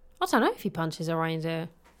 I don't know if he punches a reindeer.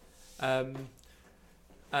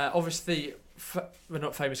 Obviously,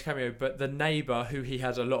 not famous cameo, but the neighbour who he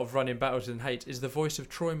has a lot of running battles and hates is the voice of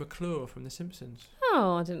Troy McClure from The Simpsons.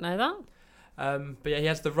 Oh, I didn't know that. But yeah, he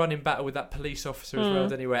has the running battle with that police officer as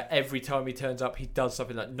well, anywhere. Every time he turns up, he does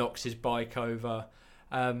something like knocks his bike over.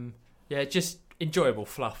 Yeah, just enjoyable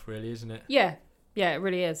fluff, really, isn't it? Yeah, it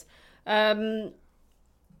really is.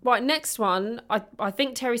 Right, next one. I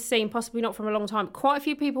think Terry's seen, possibly not from a long time. Quite a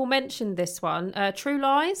few people mentioned this one. True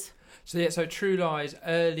Lies. So True Lies,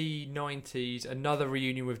 early 90s, another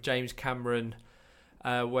reunion with James Cameron.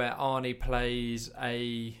 where Arnie plays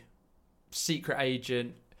a secret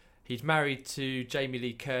agent. He's married to Jamie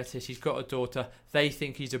Lee Curtis. He's got a daughter. They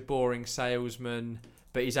think he's a boring salesman,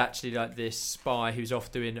 but he's actually like this spy who's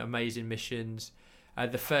off doing amazing missions.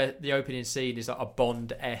 The opening scene is like a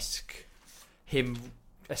Bond-esque, him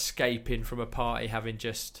escaping from a party, having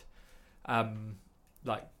just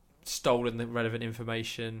like stolen the relevant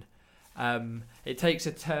information. It takes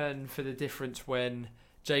a turn for the difference when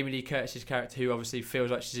Jamie Lee Curtis's character, who obviously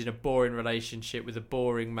feels like she's in a boring relationship with a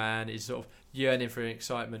boring man, is sort of yearning for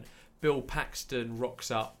excitement. Bill Paxton rocks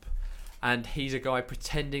up, and he's a guy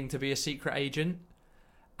pretending to be a secret agent,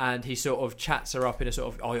 and he sort of chats her up in a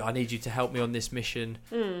sort of, I need you to help me on this mission.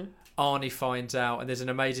 Arnie finds out, and there's an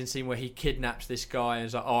amazing scene where he kidnaps this guy and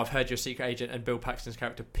is like, I've heard you're a secret agent, and Bill Paxton's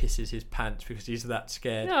character pisses his pants because he's that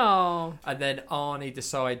scared. Oh. And then Arnie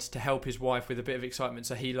decides to help his wife with a bit of excitement,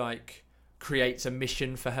 so he like creates a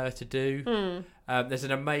mission for her to do. There's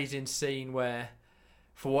an amazing scene where,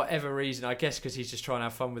 for whatever reason, I guess because he's just trying to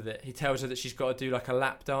have fun with it, he tells her that she's got to do like a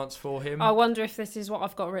lap dance for him. I wonder if this is what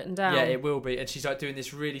I've got written down. Yeah, it will be. And she's like doing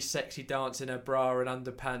this really sexy dance in her bra and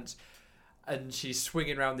underpants, and she's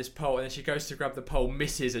swinging around this pole, and then she goes to grab the pole,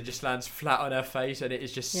 misses, and just lands flat on her face, and it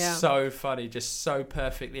is just so funny, just so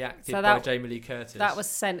perfectly acted by Jamie Lee Curtis. That was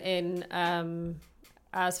sent in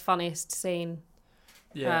as funniest scene.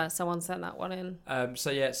 Yeah, someone sent that one in.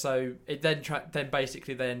 So it then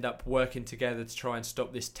basically they end up working together to try and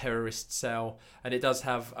stop this terrorist cell, and it does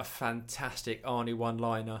have a fantastic Arnie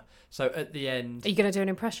one-liner. So at the end, are you going to do an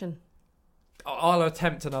impression? I'll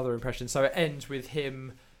attempt another impression. So it ends with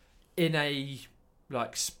him in a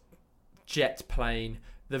like jet plane.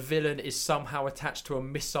 The villain is somehow attached to a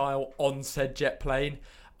missile on said jet plane.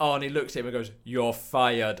 Arnie looks at him and goes, "You're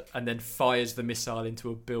fired," and then fires the missile into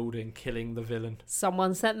a building, killing the villain.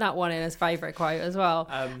 Someone sent that one in as favourite quote as well.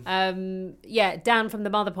 Dan from the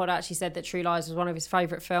Mother Pod actually said that True Lies was one of his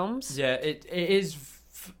favourite films. Yeah, it is,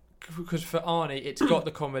 because for Arnie, it's got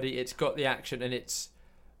the comedy, it's got the action, and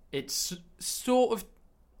it's sort of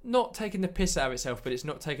not taking the piss out of itself, but it's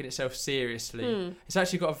not taking itself seriously. It's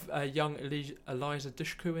actually got a young Eliza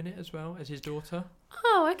Dushku in it as well as his daughter.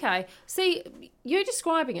 Oh, okay. See, you're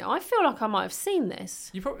describing it. I feel like I might have seen this.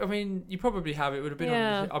 You probably have. It would have been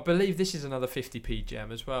on. I believe this is another 50p gem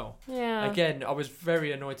as well. Yeah. Again, I was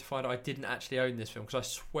very annoyed to find out I didn't actually own this film, because I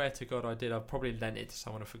swear to God I did. I've probably lent it to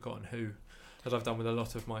someone, I've forgotten who, as I've done with a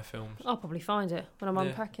lot of my films. I'll probably find it when I'm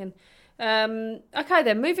unpacking. Okay,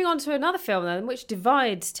 then moving on to another film then, which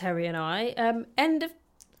divides Terry and I.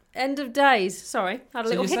 End of Days. Sorry, had a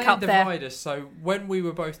little hiccup there. Divide us. So when we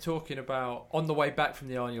were both talking about, on the way back from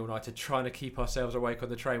the Arnie All-Nighter, trying to keep ourselves awake on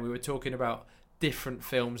the train, we were talking about different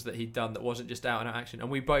films that he'd done that wasn't just out and out action, and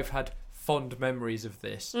we both had fond memories of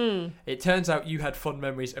this. It turns out you had fond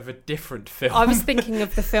memories of a different film. I was thinking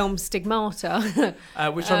of the film Stigmata.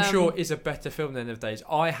 Which I'm sure is a better film than End of Days.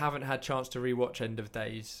 I haven't had a chance to rewatch End of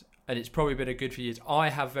Days, and it's probably been a good few years. I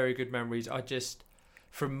have very good memories.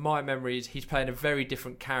 From my memories, he's playing a very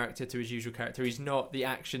different character to his usual character. He's not the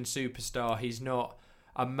action superstar. He's not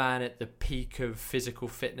a man at the peak of physical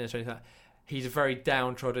fitness or anything like that. He's very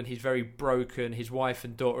downtrodden. He's very broken. His wife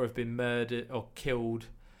and daughter have been murdered or killed.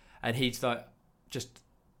 And he's like just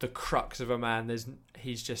the crux of a man.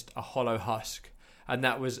 He's just a hollow husk. And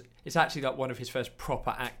it's actually like one of his first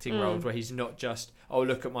proper acting roles, where he's not just, oh,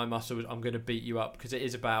 look at my muscles, I'm going to beat you up, because it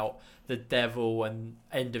is about the devil, and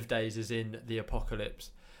End of Days is in the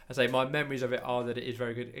apocalypse. I say my memories of it are that it is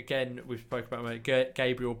very good. Again, we've spoken about it.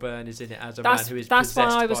 Gabriel Byrne is in it as a man who is possessed by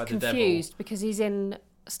the devil. That's why I was confused, because he's in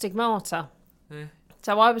Stigmata. Yeah.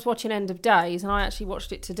 So I was watching End of Days, and I actually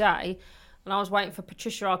watched it today, and I was waiting for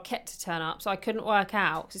Patricia Arquette to turn up, so I couldn't work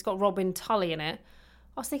out, because it's got Robin Tully in it.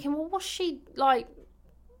 I was thinking, well, what's she like?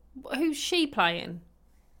 Who's she playing?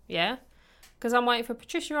 Yeah, because I'm waiting for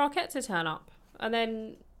Patricia Arquette to turn up, and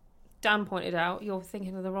then Dan pointed out, you're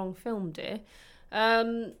thinking of the wrong film, dear.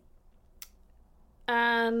 And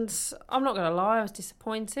I'm not going to lie, I was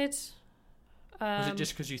disappointed. Was it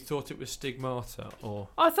just because you thought it was Stigmata, or?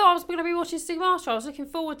 I thought I was going to be watching Stigmata. I was looking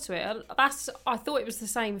forward to it. I thought it was the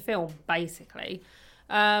same film, basically,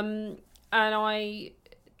 and I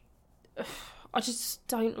just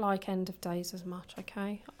don't like End of Days as much,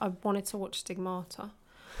 okay? I wanted to watch Stigmata.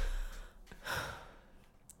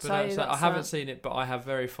 I haven't seen it, but I have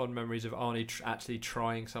very fond memories of Arnie actually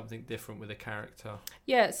trying something different with a character.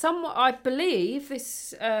 Yeah, I believe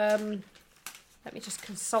this... let me just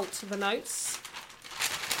consult the notes.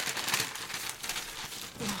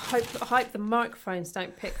 I hope the microphones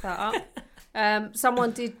don't pick that up.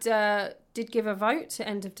 Someone did give a vote to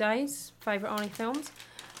End of Days, favourite Arnie films.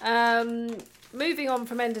 moving on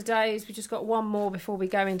from End of Days, we just got one more before we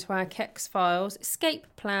go into our Kex files. Escape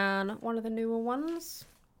Plan, one of the newer ones.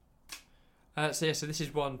 So this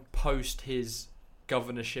is one post his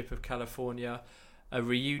governorship of California, a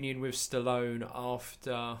reunion with Stallone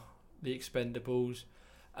after The Expendables.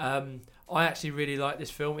 I actually really like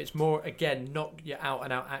this film. It's more, again, not your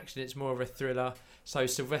out-and-out action. It's more of a thriller. So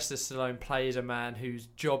Sylvester Stallone plays a man whose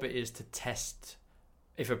job it is to test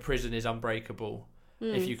if a prison is unbreakable,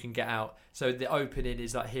 if you can get out. So the opening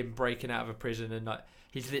is like him breaking out of a prison, and like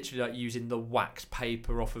he's literally like using the wax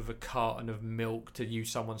paper off of a carton of milk to use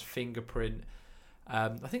someone's fingerprint. I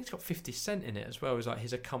think it's got 50 Cent in it as well as like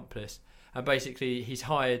his accomplice. And basically he's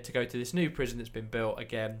hired to go to this new prison that's been built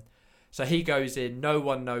again. So he goes in, no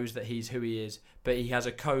one knows that he's who he is, but he has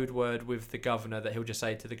a code word with the governor that he'll just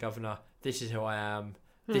say to the governor, this is who I am,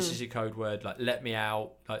 this is your code word, like let me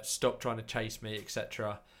out, like stop trying to chase me,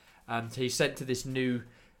 etc. So he's sent to this new,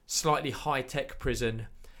 slightly high-tech prison,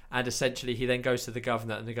 and essentially he then goes to the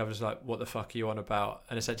governor, and the governor's like, what the fuck are you on about?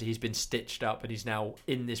 And essentially he's been stitched up, and he's now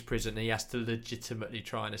in this prison, and he has to legitimately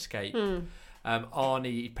try and escape.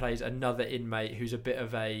 Arnie plays another inmate who's a bit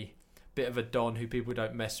of a don who people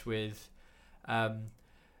don't mess with.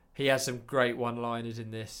 He has some great one-liners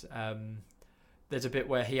in this. There's a bit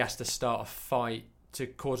where he has to start a fight to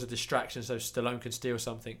cause a distraction so Stallone can steal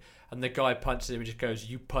something, and the guy punches him and just goes,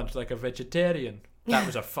 you punch like a vegetarian. That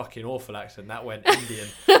was a fucking awful accent. That went Indian.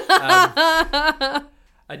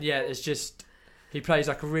 And yeah, it's just, he plays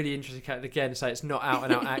like a really interesting character again, so it's not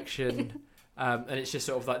out-and-out action, and it's just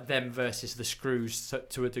sort of like them versus the Screws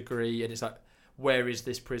to a degree, and it's like, where is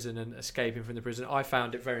this prison and escaping from the prison. I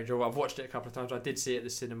found it very enjoyable. I've watched it a couple of times. I did see it at the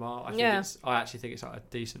cinema. I actually think it's like a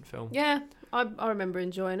decent film. Yeah, I remember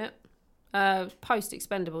enjoying it. Post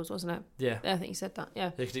Expendables, wasn't it? Yeah. I think you said that,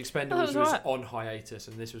 yeah. Because Expendables was on hiatus,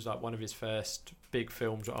 and this was like one of his first big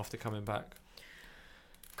films after coming back.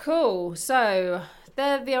 Cool. So,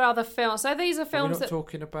 they're the other films. So these are films We're not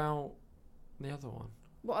talking about the other one.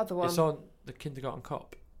 What other one? It's on The Kindergarten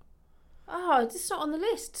Cop. Oh, it's not on the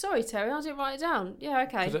list. Sorry, Terry, I didn't write it down. Yeah,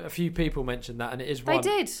 okay. A few people mentioned that, and it is one. They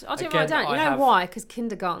did. I didn't write it down. You know why? Because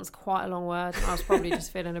kindergarten's quite a long word. I was probably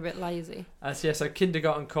just feeling a bit lazy. So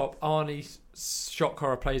Kindergarten Cop, Arnie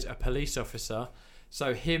Shockora plays a police officer.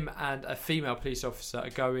 So him and a female police officer are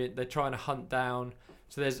going. They're trying to hunt down.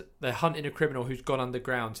 So they're hunting a criminal who's gone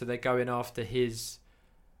underground. So they're going after his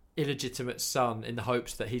illegitimate son in the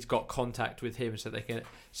hopes that he's got contact with him, so they can.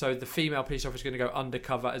 So the female police officer is going to go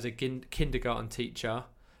undercover as a kindergarten teacher,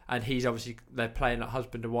 and they're playing like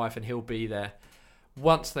husband and wife, and he'll be there.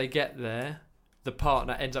 Once they get there, the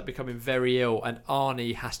partner ends up becoming very ill, and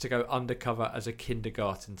Arnie has to go undercover as a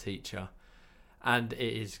kindergarten teacher, and it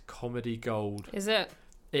is comedy gold. Is it?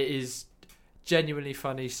 It is genuinely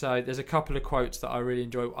funny. So there's a couple of quotes that I really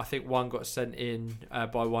enjoy. I think one got sent in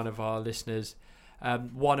by one of our listeners.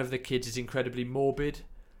 One of the kids is incredibly morbid,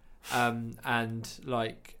 and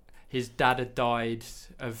like his dad had died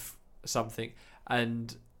of something,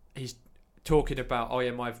 and he's talking about, oh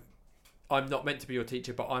yeah, I'm not meant to be your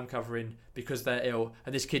teacher, but I'm covering because they're ill.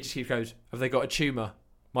 And this kid just goes, have they got a tumour?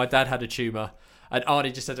 My dad had a tumour. And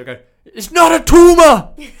Arnie just says, it's not a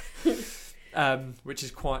tumour! Which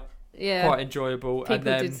is quite enjoyable. People and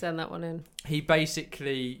then did send that one in.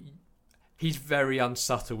 He's very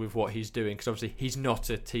unsubtle with what he's doing, because obviously he's not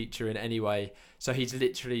a teacher in any way. So he's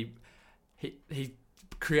literally, he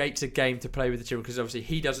creates a game to play with the children, because obviously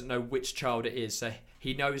he doesn't know which child it is. So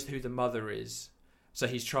he knows who the mother is. So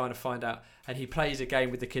he's trying to find out. And he plays a game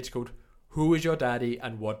with the kids called, Who is your daddy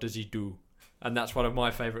and what does he do? And that's one of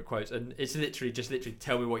my favourite quotes. And it's literally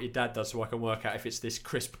tell me what your dad does so I can work out if it's this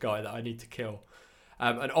crisp guy that I need to kill.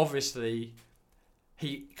 And obviously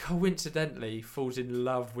he coincidentally falls in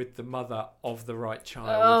love with the mother of the right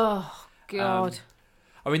child. Oh, God.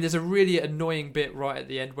 There's a really annoying bit right at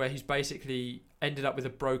the end where he's basically ended up with a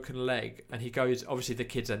broken leg, and he goes, obviously the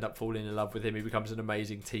kids end up falling in love with him. He becomes an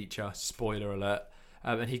amazing teacher, spoiler alert.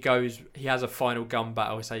 And he has a final gun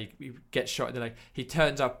battle, so he gets shot in the leg. He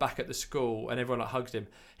turns up back at the school and everyone hugs him.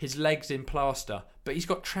 His leg's in plaster, but he's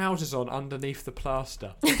got trousers on underneath the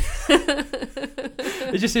plaster.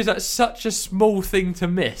 It just seems like such a small thing to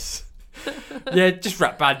miss. Yeah, just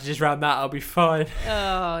wrap bandages around that, I'll be fine.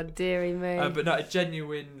 Oh, dearie me. But no, a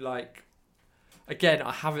genuine, again,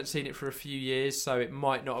 I haven't seen it for a few years, so it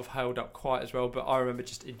might not have held up quite as well, but I remember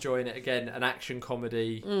just enjoying it again. An action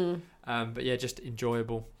comedy, but yeah, just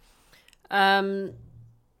enjoyable.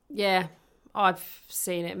 Yeah, I've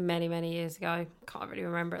seen it many, many years ago. Can't really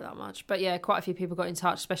remember it that much. But yeah, quite a few people got in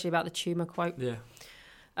touch, especially about the tumour quote. Yeah.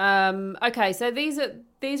 Okay, so these are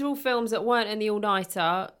all films that weren't in the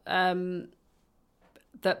all-nighter,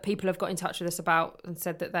 that people have got in touch with us about and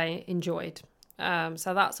said that they enjoyed.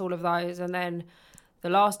 So that's all of those. And then the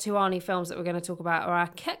last two Arnie films that we're going to talk about are our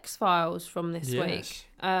Kex Files from this week.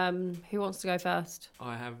 Who wants to go first?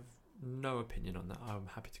 I have no opinion on that. I'm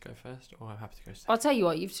happy to go first, or I'm happy to go second. I'll tell you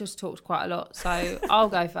what, you've just talked quite a lot, so I'll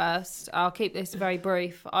go first. I'll keep this very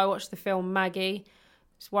brief. I watched the film Maggie.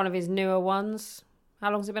 It's one of his newer ones.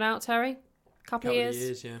 How long's it been out, Terry? Couple of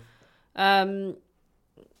years, yeah.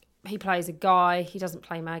 He plays a guy. He doesn't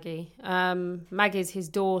play Maggie. Maggie's his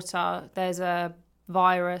daughter. There's a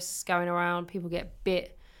virus going around. People get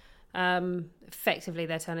bit. Effectively,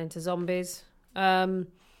 they turn into zombies.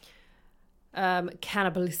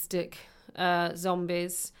 Cannibalistic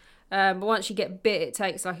zombies. But once you get bit, it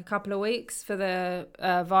takes like a couple of weeks for the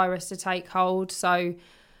virus to take hold. So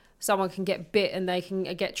someone can get bit and they can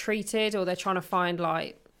get treated, or they're trying to find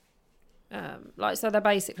so they're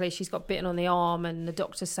basically, she's got bitten on the arm and the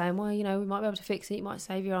doctor's saying, well, we might be able to fix it, it might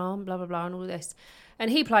save your arm, blah blah blah, and all this. And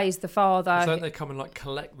he plays the father. Don't they come and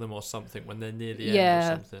collect them or something when they're near the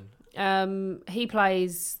end or something? He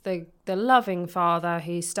plays the loving father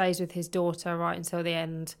who stays with his daughter right until the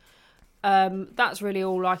end. That's really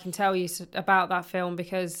all I can tell you about that film,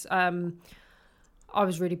 because I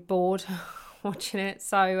was really bored watching it.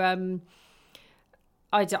 So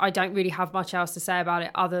I don't really have much else to say about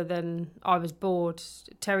it other than I was bored.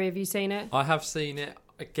 Terry, have you seen it? I have seen it.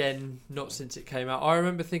 Again, not since it came out. I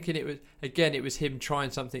remember thinking it was him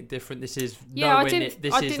trying something different. This is I didn't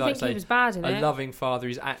think he was bad in it. A loving father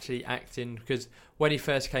who's actually acting, because when he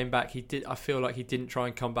first came back, I feel like he didn't try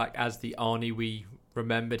and come back as the Arnie we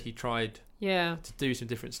remembered. He tried to do some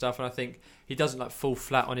different stuff, and I think he doesn't fall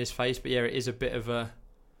flat on his face. But yeah, it is a bit of a.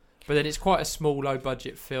 But then it's quite a small,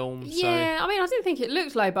 low-budget film. Yeah, I mean, I didn't think it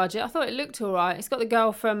looked low-budget. I thought it looked all right. It's got the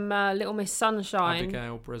girl from Little Miss Sunshine.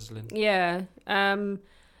 Abigail Breslin. Yeah.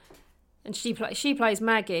 And she plays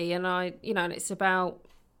Maggie, and and it's about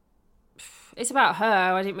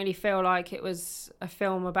her. I didn't really feel like it was a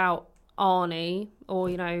film about Arnie, or,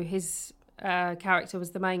 his character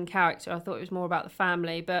was the main character. I thought it was more about the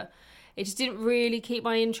family, but it just didn't really keep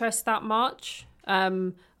my interest that much.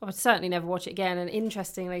 I would certainly never watch it again. And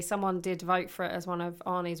interestingly, someone did vote for it as one of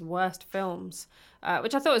Arnie's worst films,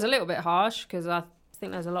 which I thought was a little bit harsh, because I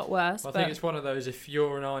think there's a lot worse. I think it's one of those, if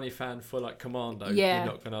you're an Arnie fan for Commando, you're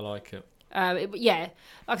not going to like it. Like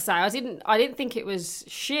I say, I didn't think it was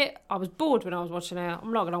shit. I was bored when I was watching it.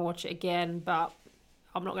 I'm not going to watch it again, but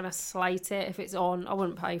I'm not going to slate it if it's on. I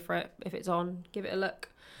wouldn't pay for it if it's on. Give it a look.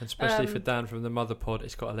 And especially for Dan from the Mother Pod,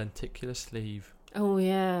 it's got a lenticular sleeve. Oh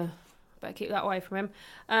yeah. Better keep that away from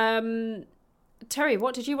him. Terry,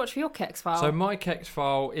 what did you watch for your Kex File? So my Kex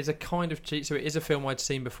File is a kind of cheat. So it is a film I'd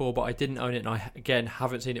seen before, but I didn't own it, and I, again,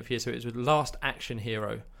 haven't seen it for years. So it was with Last Action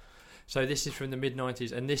Hero. So this is from the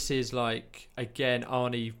mid-90s, and this is, again,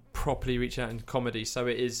 Arnie properly reaching out into comedy. So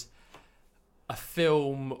it is a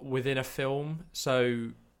film within a film. So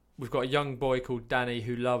we've got a young boy called Danny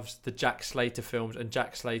who loves the Jack Slater films, and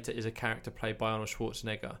Jack Slater is a character played by Arnold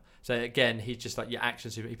Schwarzenegger. So again, he's just your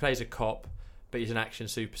action super. He plays a cop, but he's an action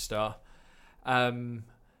superstar.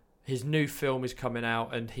 His new film is coming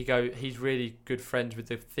out, and he's really good friends with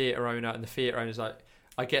the theatre owner, and the theatre owner's like,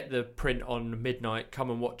 I get the print on midnight,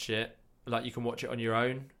 come and watch it. You can watch it on your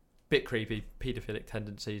own. Bit creepy, paedophilic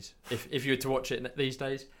tendencies, if you were to watch it these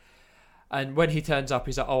days. And when he turns up,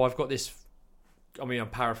 he's like, oh, I've got this, I'm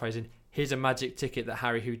paraphrasing, here's a magic ticket that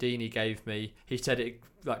Harry Houdini gave me. He said it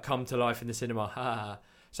come to life in the cinema. Ha ha.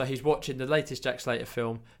 So he's watching the latest Jack Slater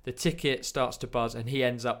film. The ticket starts to buzz, and he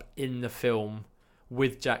ends up in the film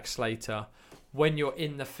with Jack Slater. When you're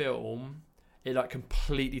in the film, it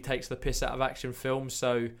completely takes the piss out of action films.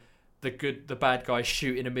 So the bad guys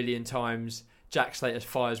shooting 1,000,000 times. Jack Slater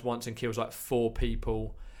fires once and kills 4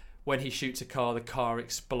 people. When he shoots a car, the car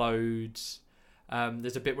explodes.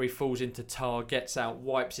 There's a bit where he falls into tar, gets out,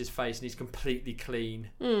 wipes his face, and he's completely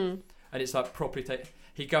clean. And it's properly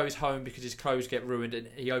he goes home because his clothes get ruined, and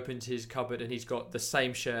he opens his cupboard and he's got the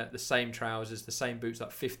same shirt, the same trousers, the same boots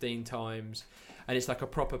 15 times. And it's a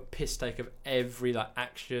proper piss take of every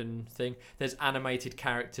action thing. There's animated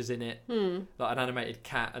characters in it, an animated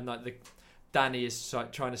cat, and Danny is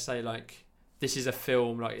trying to say this is a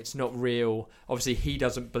film, it's not real. Obviously he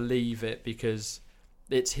doesn't believe it because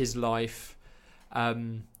it's his life.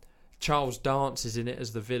 Charles Dance is in it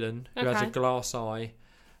as the villain, who has a glass eye.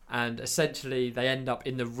 And essentially, they end up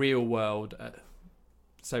in the real world.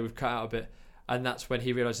 So we've cut out a bit, and that's when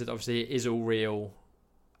he realises that obviously it is all real,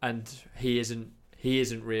 and he isn't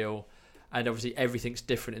real, and obviously everything's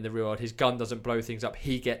different in the real world. His gun doesn't blow things up.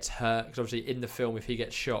 He gets hurt because obviously in the film, if he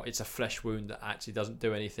gets shot, it's a flesh wound that actually doesn't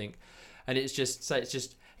do anything. and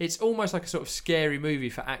it's almost like a sort of scary movie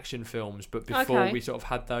for action films, but before we sort of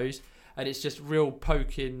had those, and it's just real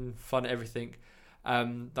poking fun at everything.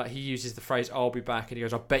 That he uses the phrase "I'll be back," and he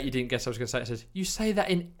goes, "I bet you didn't guess I was going to say it." It says, "You say that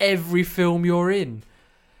in every film you're in."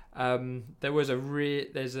 There's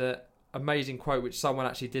a amazing quote which someone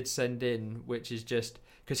actually did send in, which is just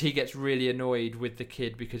because he gets really annoyed with the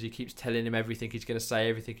kid because he keeps telling him everything he's going to say,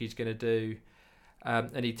 everything he's going to do,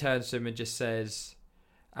 and he turns to him and just says,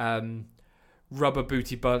 "Rubber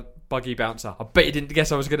booty buggy bouncer. I bet you didn't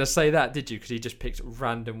guess I was going to say that, did you?" Because he just picks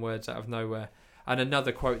random words out of nowhere. And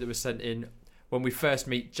another quote that was sent in: when we first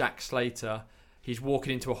meet Jack Slater, he's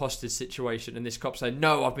walking into a hostage situation and this cop saying,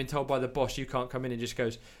 "No, I've been told by the boss you can't come in," and just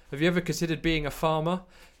goes, "Have you ever considered being a farmer?"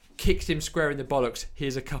 Kicks him square in the bollocks.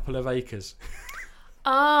 "Here's a couple of acres."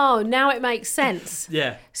 Oh, now it makes sense.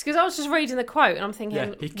 Yeah. It's because I was just reading the quote and I'm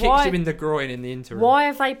thinking, he kicks him in the groin in the interim. Why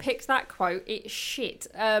have they picked that quote? It's shit.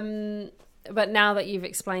 But now that you've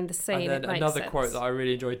explained the scene, and then it makes another sense. quote that I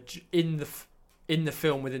really enjoyed in the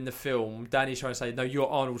film within the film, Danny's trying to say, "No, you're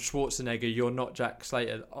Arnold Schwarzenegger. You're not Jack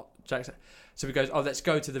Slater." So he goes, "Oh, let's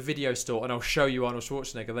go to the video store and I'll show you Arnold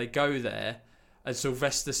Schwarzenegger." They go there, and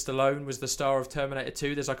Sylvester Stallone was the star of Terminator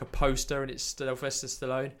 2. There's like a poster and it's Sylvester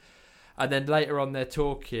Stallone. And then later on they're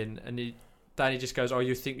talking and Danny just goes, "Oh,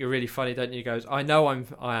 you think you're really funny, don't you?" He goes, "I know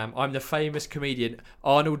I am. I'm the famous comedian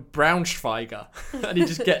Arnold Braunschweiger." And he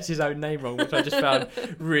just gets his own name wrong, which I just found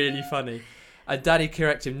really funny. And Danny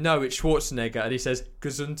corrects him, "No, it's Schwarzenegger." And he says,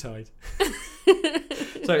 "Gesundheit."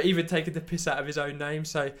 So even taking the piss out of his own name.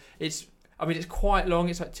 So it's quite long.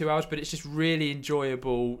 It's like 2 hours, but it's just really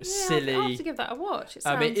enjoyable, silly. I'll have to give that a watch.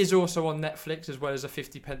 It is also on Netflix as well as a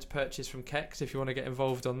 50p purchase from Kex if you want to get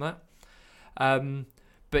involved on that.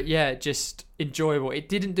 But yeah, just enjoyable. It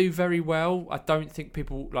didn't do very well. I don't think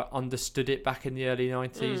people understood it back in the early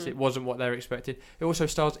 90s. It wasn't what they were expecting. It also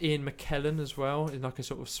stars Ian McKellen as well in like a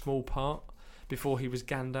sort of small part before he was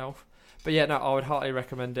Gandalf. But yeah, no, I would heartily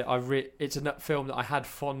recommend it. It's a film that I had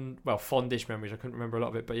fondish memories. I couldn't remember a lot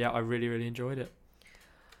of it, but yeah, I really, really enjoyed it.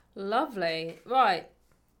 Lovely. Right.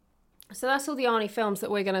 So that's all the Arnie films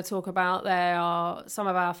that we're going to talk about. There are some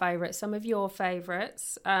of our favourites, some of your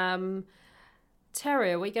favourites.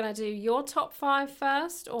 Terry, are we going to do your top 5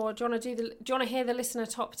 first, or do you want to hear the listener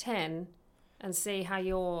top 10 and see how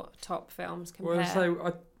your top films compare? Well,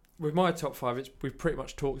 so with my top 5, we've pretty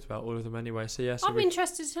much talked about all of them anyway. So yeah, I'm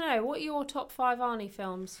interested to know what are your top 5 Arnie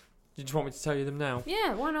films. Do you just want me to tell you them now?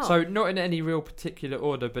 Yeah, why not? So not in any real particular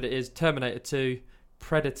order, but it is Terminator 2,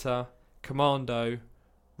 Predator, Commando,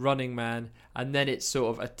 Running Man, and then it's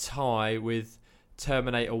sort of a tie with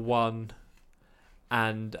Terminator 1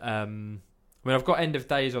 and I've got End of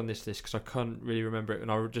Days on this list because I can't really remember it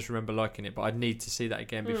and I just remember liking it, but I'd need to see that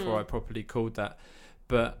again before I properly called that.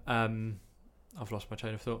 But I've lost my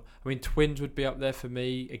train of thought. I mean, Twins would be up there for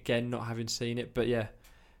me, again, not having seen it, but yeah,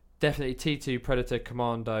 definitely T2, Predator,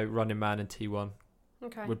 Commando, Running Man and T1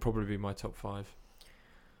 would probably be my top 5.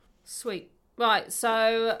 Sweet. Right,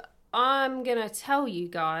 so I'm going to tell you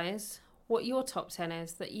guys what your top 10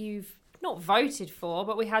 is that you've not voted for,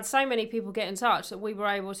 but we had so many people get in touch that we were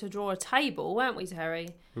able to draw a table, weren't we, Terry?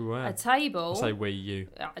 We were. A table. I say we, you.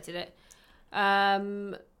 I did it.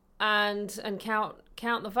 And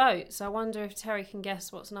count the votes. I wonder if Terry can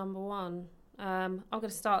guess what's number 1. I'm going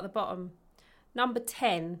to start at the bottom. Number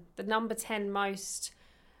 10, the number 10 most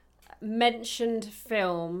mentioned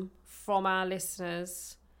film from our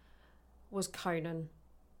listeners was Conan.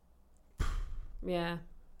 Yeah.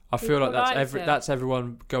 I feel like that's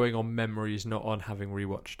everyone going on memories, not on having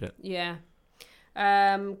rewatched it. Yeah.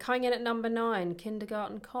 Coming in at number 9,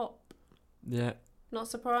 Kindergarten Cop. Yeah. Not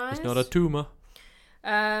surprised. It's not a tumour.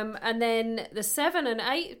 And then the 7 and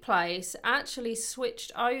 8 place actually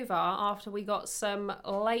switched over after we got some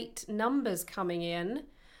late numbers coming in.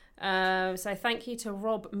 So thank you to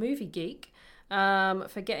Rob Movie Geek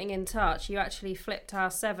for getting in touch. You actually flipped our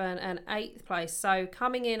 7 and 8th place. So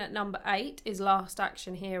coming in at number 8 is Last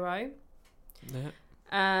Action Hero. Yeah.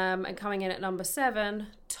 And coming in at number 7,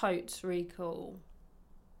 Totes Recall.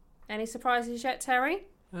 Any surprises yet, Terry?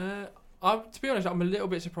 To be honest, I'm a little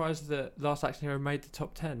bit surprised that Last Action Hero made the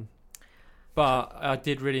top 10. But I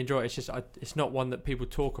did really enjoy it. It's just it's not one that people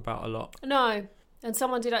talk about a lot. No. And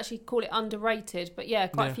someone did actually call it underrated. But yeah,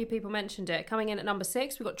 quite a few people mentioned it. Coming in at number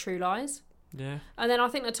 6, we've got True Lies. Yeah. And then I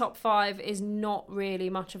think the top 5 is not really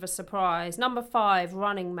much of a surprise. Number 5,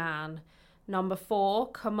 Running Man. Number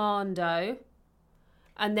 4, Commando.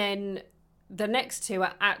 And then the next 2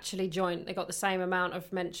 are actually joint. They got the same amount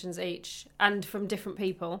of mentions each and from different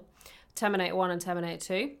people. Terminator 1 and Terminator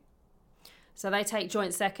 2. So they take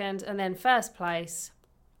joint second. And then first place,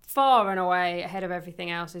 far and away ahead of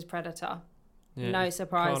everything else is Predator. Yeah, no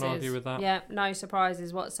surprises. Can't argue with that. Yeah, no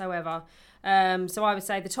surprises whatsoever. So I would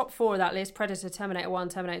say the top 4 of that list: Predator, Terminator 1,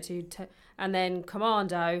 Terminator 2, and then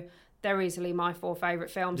Commando. They're easily my 4 favourite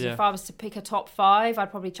films. Yeah. If I was to pick a top 5, I'd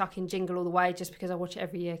probably chuck in Jingle All the Way, just because I watch it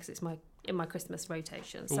every year because it's in my Christmas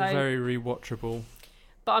rotation. All very rewatchable.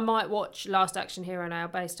 But I might watch Last Action Hero now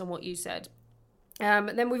based on what you said.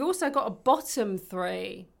 Then we've also got a bottom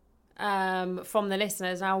 3 from the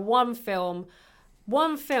listeners. Now, one film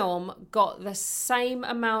got the same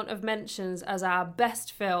amount of mentions as our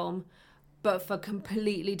best film, but for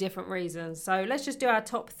completely different reasons. So let's just do our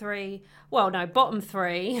bottom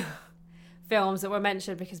 3 films that were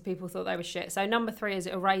mentioned because people thought they were shit. So number 3 is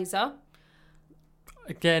Eraser.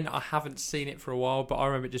 Again, I haven't seen it for a while, but I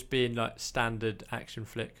remember it just being like standard action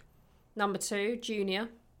flick. Number 2, Junior.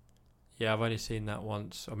 Yeah, I've only seen that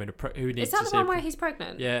once. I mean, who needs to see? Is that the one where he's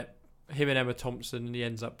pregnant? Yeah, him and Emma Thompson, and he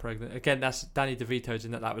ends up pregnant. Again, that's Danny DeVito's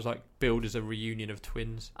in that. That was like billed as a reunion of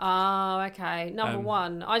twins. Oh, okay. Number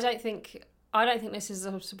 1. I don't think this is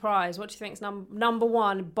a surprise. What do you think is number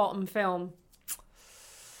 1 bottom film?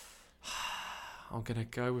 I'm gonna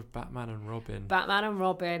go with Batman and Robin. Batman and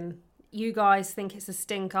Robin. You guys think it's a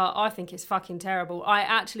stinker. I think it's fucking terrible. I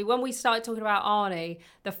actually, when we started talking about Arnie,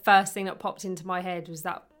 the first thing that popped into my head was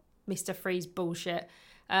that Mr. Freeze bullshit.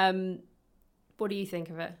 What do you think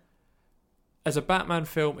of it? As a Batman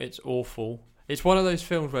film, it's awful. It's one of those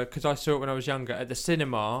films where, because I saw it when I was younger, at the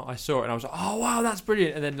cinema, I saw it and I was like, oh wow, that's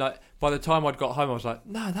brilliant. And then like by the time I'd got home, I was like,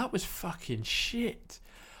 no, that was fucking shit.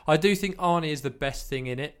 I do think Arnie is the best thing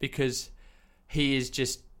in it because he is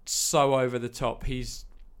just so over the top.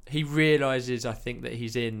 He realises, I think, that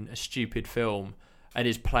he's in a stupid film and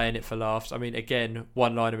is playing it for laughs. I mean, again,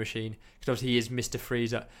 one-liner machine, because obviously he is Mr.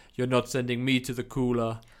 Freezer. You're not sending me to the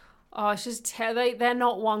cooler. Oh, it's just they're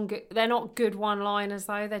not good one-liners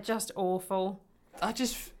though. They're just awful. I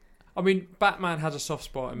mean, Batman has a soft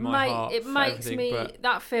spot in my heart. It makes me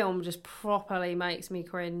that film just properly makes me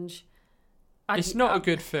cringe. It's not a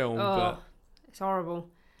good film, but it's horrible.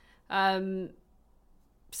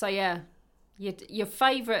 So yeah. Your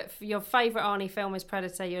favourite Arnie film is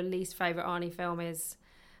Predator. Your least favourite Arnie film is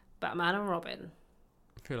Batman and Robin.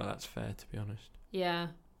 I feel like that's fair, to be honest. Yeah.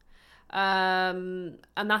 And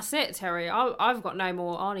that's it, Terry. I've got no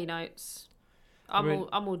more Arnie notes. I'm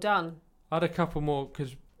all done. I had a couple more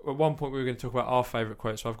because at one point we were going to talk about our favourite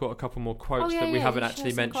quotes. So I've got a couple more quotes that we haven't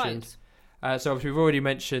actually mentioned. So we've already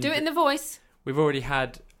mentioned. Do it in the voice. We've already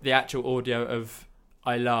had the actual audio of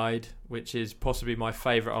 "I Lied," which is possibly my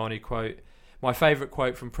favourite Arnie quote. My favourite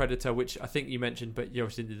quote from Predator, which I think you mentioned, but you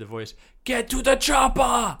obviously did the voice, "Get to the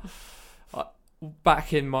chopper!"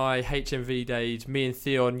 Back in my HMV days, me and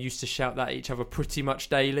Theon used to shout that at each other pretty much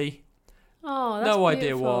daily. Oh, that's no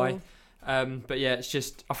beautiful. idea why. But yeah, it's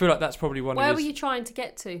just, I feel like that's probably one of Where were you trying to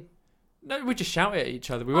get to? No, we just shout it at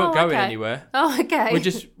each other. We weren't going anywhere. Oh, okay.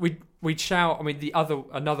 We'd shout. I mean,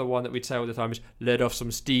 another one that we'd say all the time is "Let off some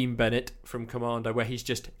steam, Bennett" from Commando, where he's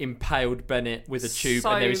just impaled Bennett with a tube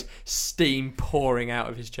and there is steam pouring out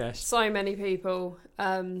of his chest. So many people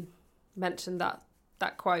mentioned that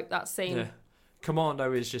quote, that scene. Yeah.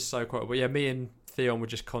 Commando is just so quotable. Yeah, me and Theon would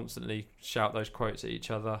just constantly shout those quotes at each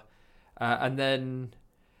other. And then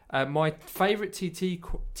my favourite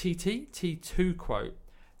T2 quote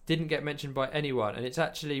didn't get mentioned by anyone, and it's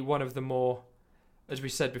actually one of the more, as we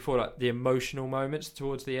said before, like the emotional moments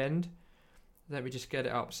towards the end. Let me just get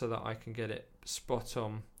it up so that I can get it spot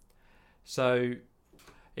on. So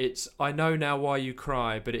it's, "I know now why you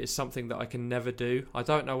cry, but it is something that I can never do." I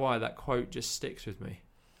don't know why that quote just sticks with me.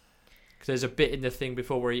 Because there's a bit in the thing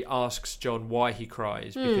before where he asks John why he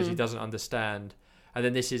cries because he doesn't understand. And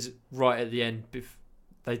then this is right at the end.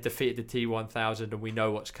 They defeated the T-1000 and we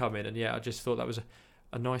know what's coming. And yeah, I just thought that was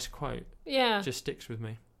a nice quote. Yeah. It just sticks with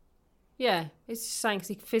me. Yeah, it's just saying because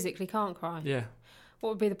he physically can't cry. Yeah. What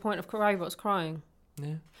would be the point of robots crying?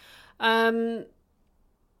 Yeah.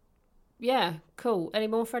 Yeah, cool. Any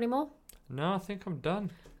more? No, I think I'm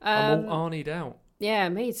done. I'm all Arnie'd out. Yeah,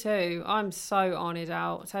 me too. I'm so Arnie'd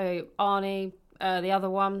out. So Arnie, the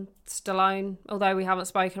other one, Stallone. Although we haven't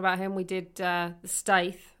spoken about him, we did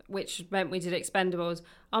Stath, which meant we did Expendables.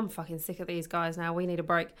 I'm fucking sick of these guys now. We need a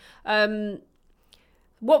break.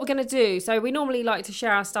 What we're going to do, so we normally like to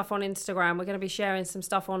share our stuff on Instagram. We're going to be sharing some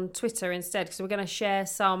stuff on Twitter instead, because we're going to share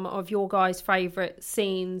some of your guys' favourite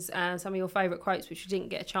scenes and some of your favourite quotes, which we didn't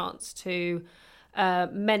get a chance to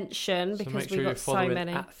mention because we've got so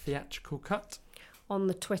many. At Theatrical Cut on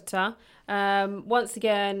the Twitter. Once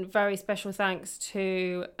again, very special thanks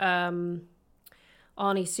to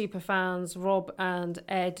Arnie superfans Rob and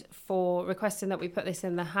Ed for requesting that we put this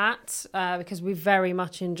in the hat because we very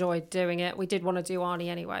much enjoyed doing it. We did want to do Arnie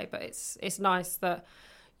anyway, but it's nice that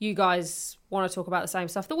you guys want to talk about the same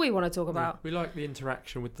stuff that we want to talk about. We like the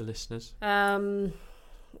interaction with the listeners.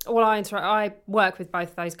 Well, I work with both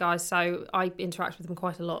of those guys, so I interact with them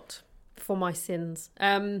quite a lot for my sins.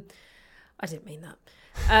 I didn't mean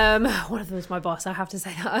that. One of them is my boss, I have to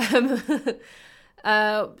say that.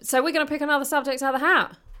 So we're going to pick another subject out of the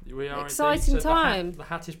hat. We are exciting time. The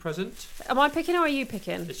hat is present. Am I picking or are you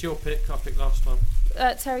picking? It's your pick. I picked last time.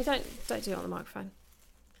 Terry, don't do it on the microphone.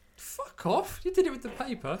 Fuck off! You did it with the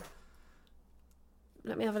paper.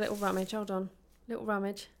 Let me have a little rummage. Hold on, little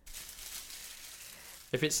rummage.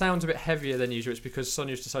 If it sounds a bit heavier than usual, it's because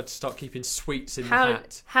Sonia's decided to start keeping sweets in the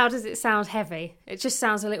hat. How does it sound heavy? It just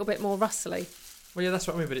sounds a little bit more rustly. Well, yeah, that's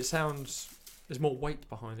what I mean. But it sounds. There's more weight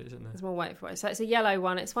behind it, isn't there? There's more weight for it. So it's a yellow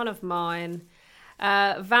one. It's one of mine.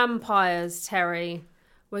 Vampires, Terry.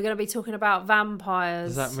 We're going to be talking about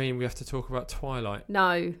vampires. Does that mean we have to talk about Twilight?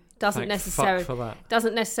 No, doesn't necessarily. Fuck for that.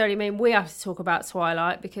 Doesn't necessarily mean we have to talk about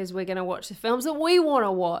Twilight because we're going to watch the films that we want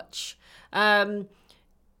to watch.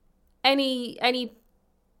 Any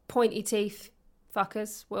pointy teeth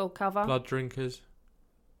fuckers we'll cover. Blood drinkers.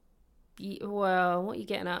 Well, what are you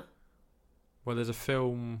getting at? Well, there's a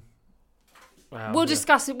film. Wow, we'll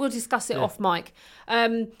discuss it. We'll discuss it off mic.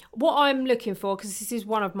 What I'm looking for, because this is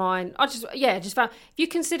one of mine. Just found. If you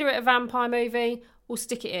consider it a vampire movie, we'll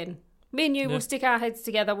stick it in. Me and you will stick our heads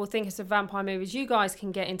together. We'll think it's a vampire movies. You guys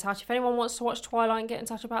can get in touch. If anyone wants to watch Twilight and get in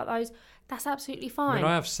touch about those, that's absolutely fine. I mean,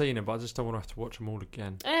 I have seen them, but I just don't want to have to watch them all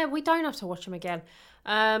again. We don't have to watch them again.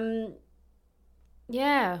 Yeah,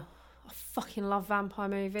 I fucking love vampire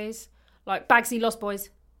movies. Like Bagsy Lost Boys.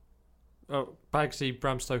 Oh, Bagsy,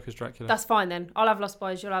 Bram Stoker's Dracula. That's fine then. I'll have Lost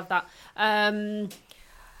Boys, you'll have that.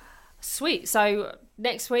 Sweet. So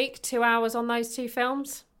next week, 2 hours on those two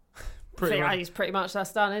films. Pretty much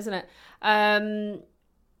that's done, isn't it?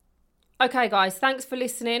 Okay, guys, thanks for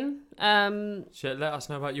listening. Let us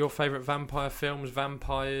know about your favourite vampire films,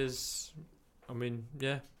 vampires. I mean,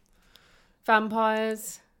 yeah.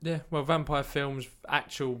 Vampires. Yeah, well, vampire films,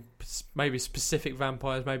 actual, maybe specific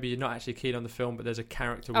vampires. Maybe you're not actually keen on the film, but there's a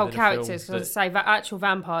character within characters. a film. Because I say actual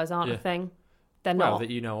vampires aren't a thing. They're not. That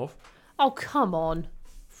you know of. Oh, come on.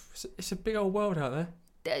 It's a big old world out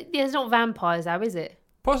there. There's not vampires, though, is it?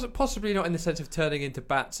 Possibly not in the sense of turning into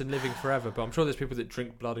bats and living forever, but I'm sure there's people that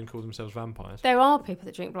drink blood and call themselves vampires. There are people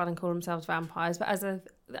that drink blood and call themselves vampires, but as a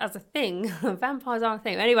thing, vampires aren't a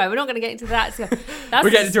thing. Anyway, we're not going to get into that. We're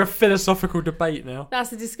getting into a philosophical debate now.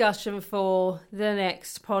 That's a discussion for the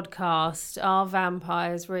next podcast. Are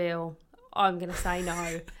vampires real? I'm going to say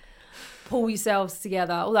no. Pull yourselves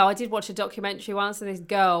together. Although I did watch a documentary once, and this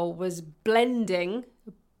girl was blending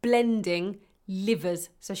livers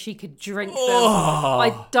so she could drink them.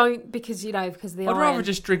 I don't because the I'd iron. rather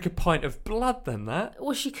just drink a pint of blood than that.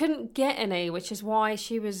 Well, she couldn't get any, which is why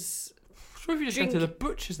she was. Sure, if you just go to the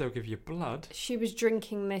butchers, they'll give you blood. She was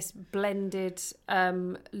drinking this blended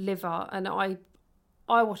liver, and I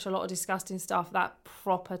watch a lot of disgusting stuff that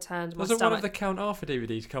proper turned my stomach. Doesn't one of the Count Arthur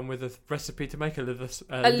DVDs come with a recipe to make a liver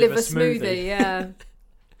smoothie? Yeah.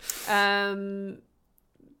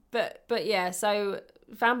 But yeah, so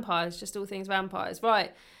vampires, just all things vampires.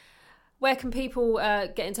 Right. Where can people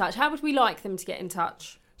get in touch? How would we like them to get in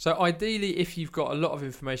touch? So ideally, if you've got a lot of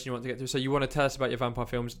information you want to get through, so you want to tell us about your vampire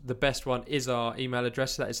films, the best one is our email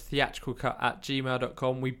address. So that is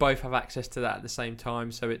theatricalcut@gmail.com. We both have access to that at the same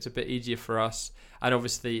time, so it's a bit easier for us. And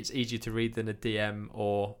obviously, it's easier to read than a DM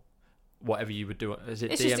or whatever you would do. Is it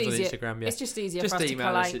DMs on Instagram? Yeah. It's just easier just for us to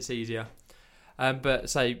email us, it's easier. But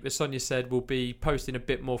say, as Sonia said, we'll be posting a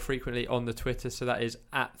bit more frequently on the Twitter, so that is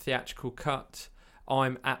 @theatricalcut.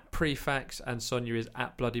 I'm @Prefax and Sonia is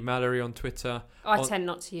 @BloodyMallory on Twitter. I tend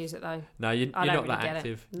not to use it though. No, you're not really that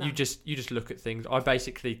active. No. You just look at things. I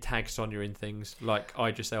basically tag Sonia in things, like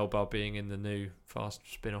Idris Elba being in the new Fast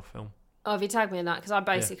spin-off film. Oh, have you tagged me in that? Because I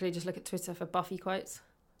basically just look at Twitter for Buffy quotes.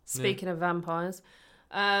 Speaking of vampires.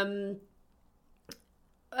 What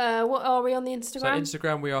are we on the Instagram? So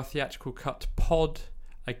Instagram, we are Theatrical Cut Pod.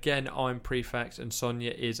 Again, I'm Prefax and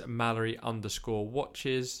Sonia is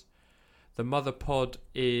Mallory_watches. The mother pod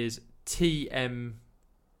is TMTOOH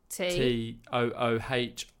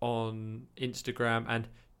on Instagram and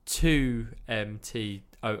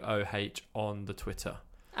 2MTOOH on the Twitter.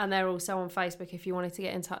 And they're also on Facebook if you wanted to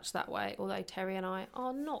get in touch that way, although Terry and I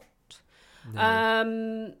are not.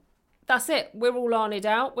 No. That's it. We're all arnied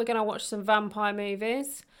out. We're going to watch some vampire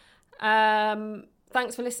movies.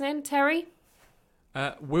 Thanks for listening, Terry.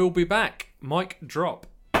 We'll be back. Mic drop.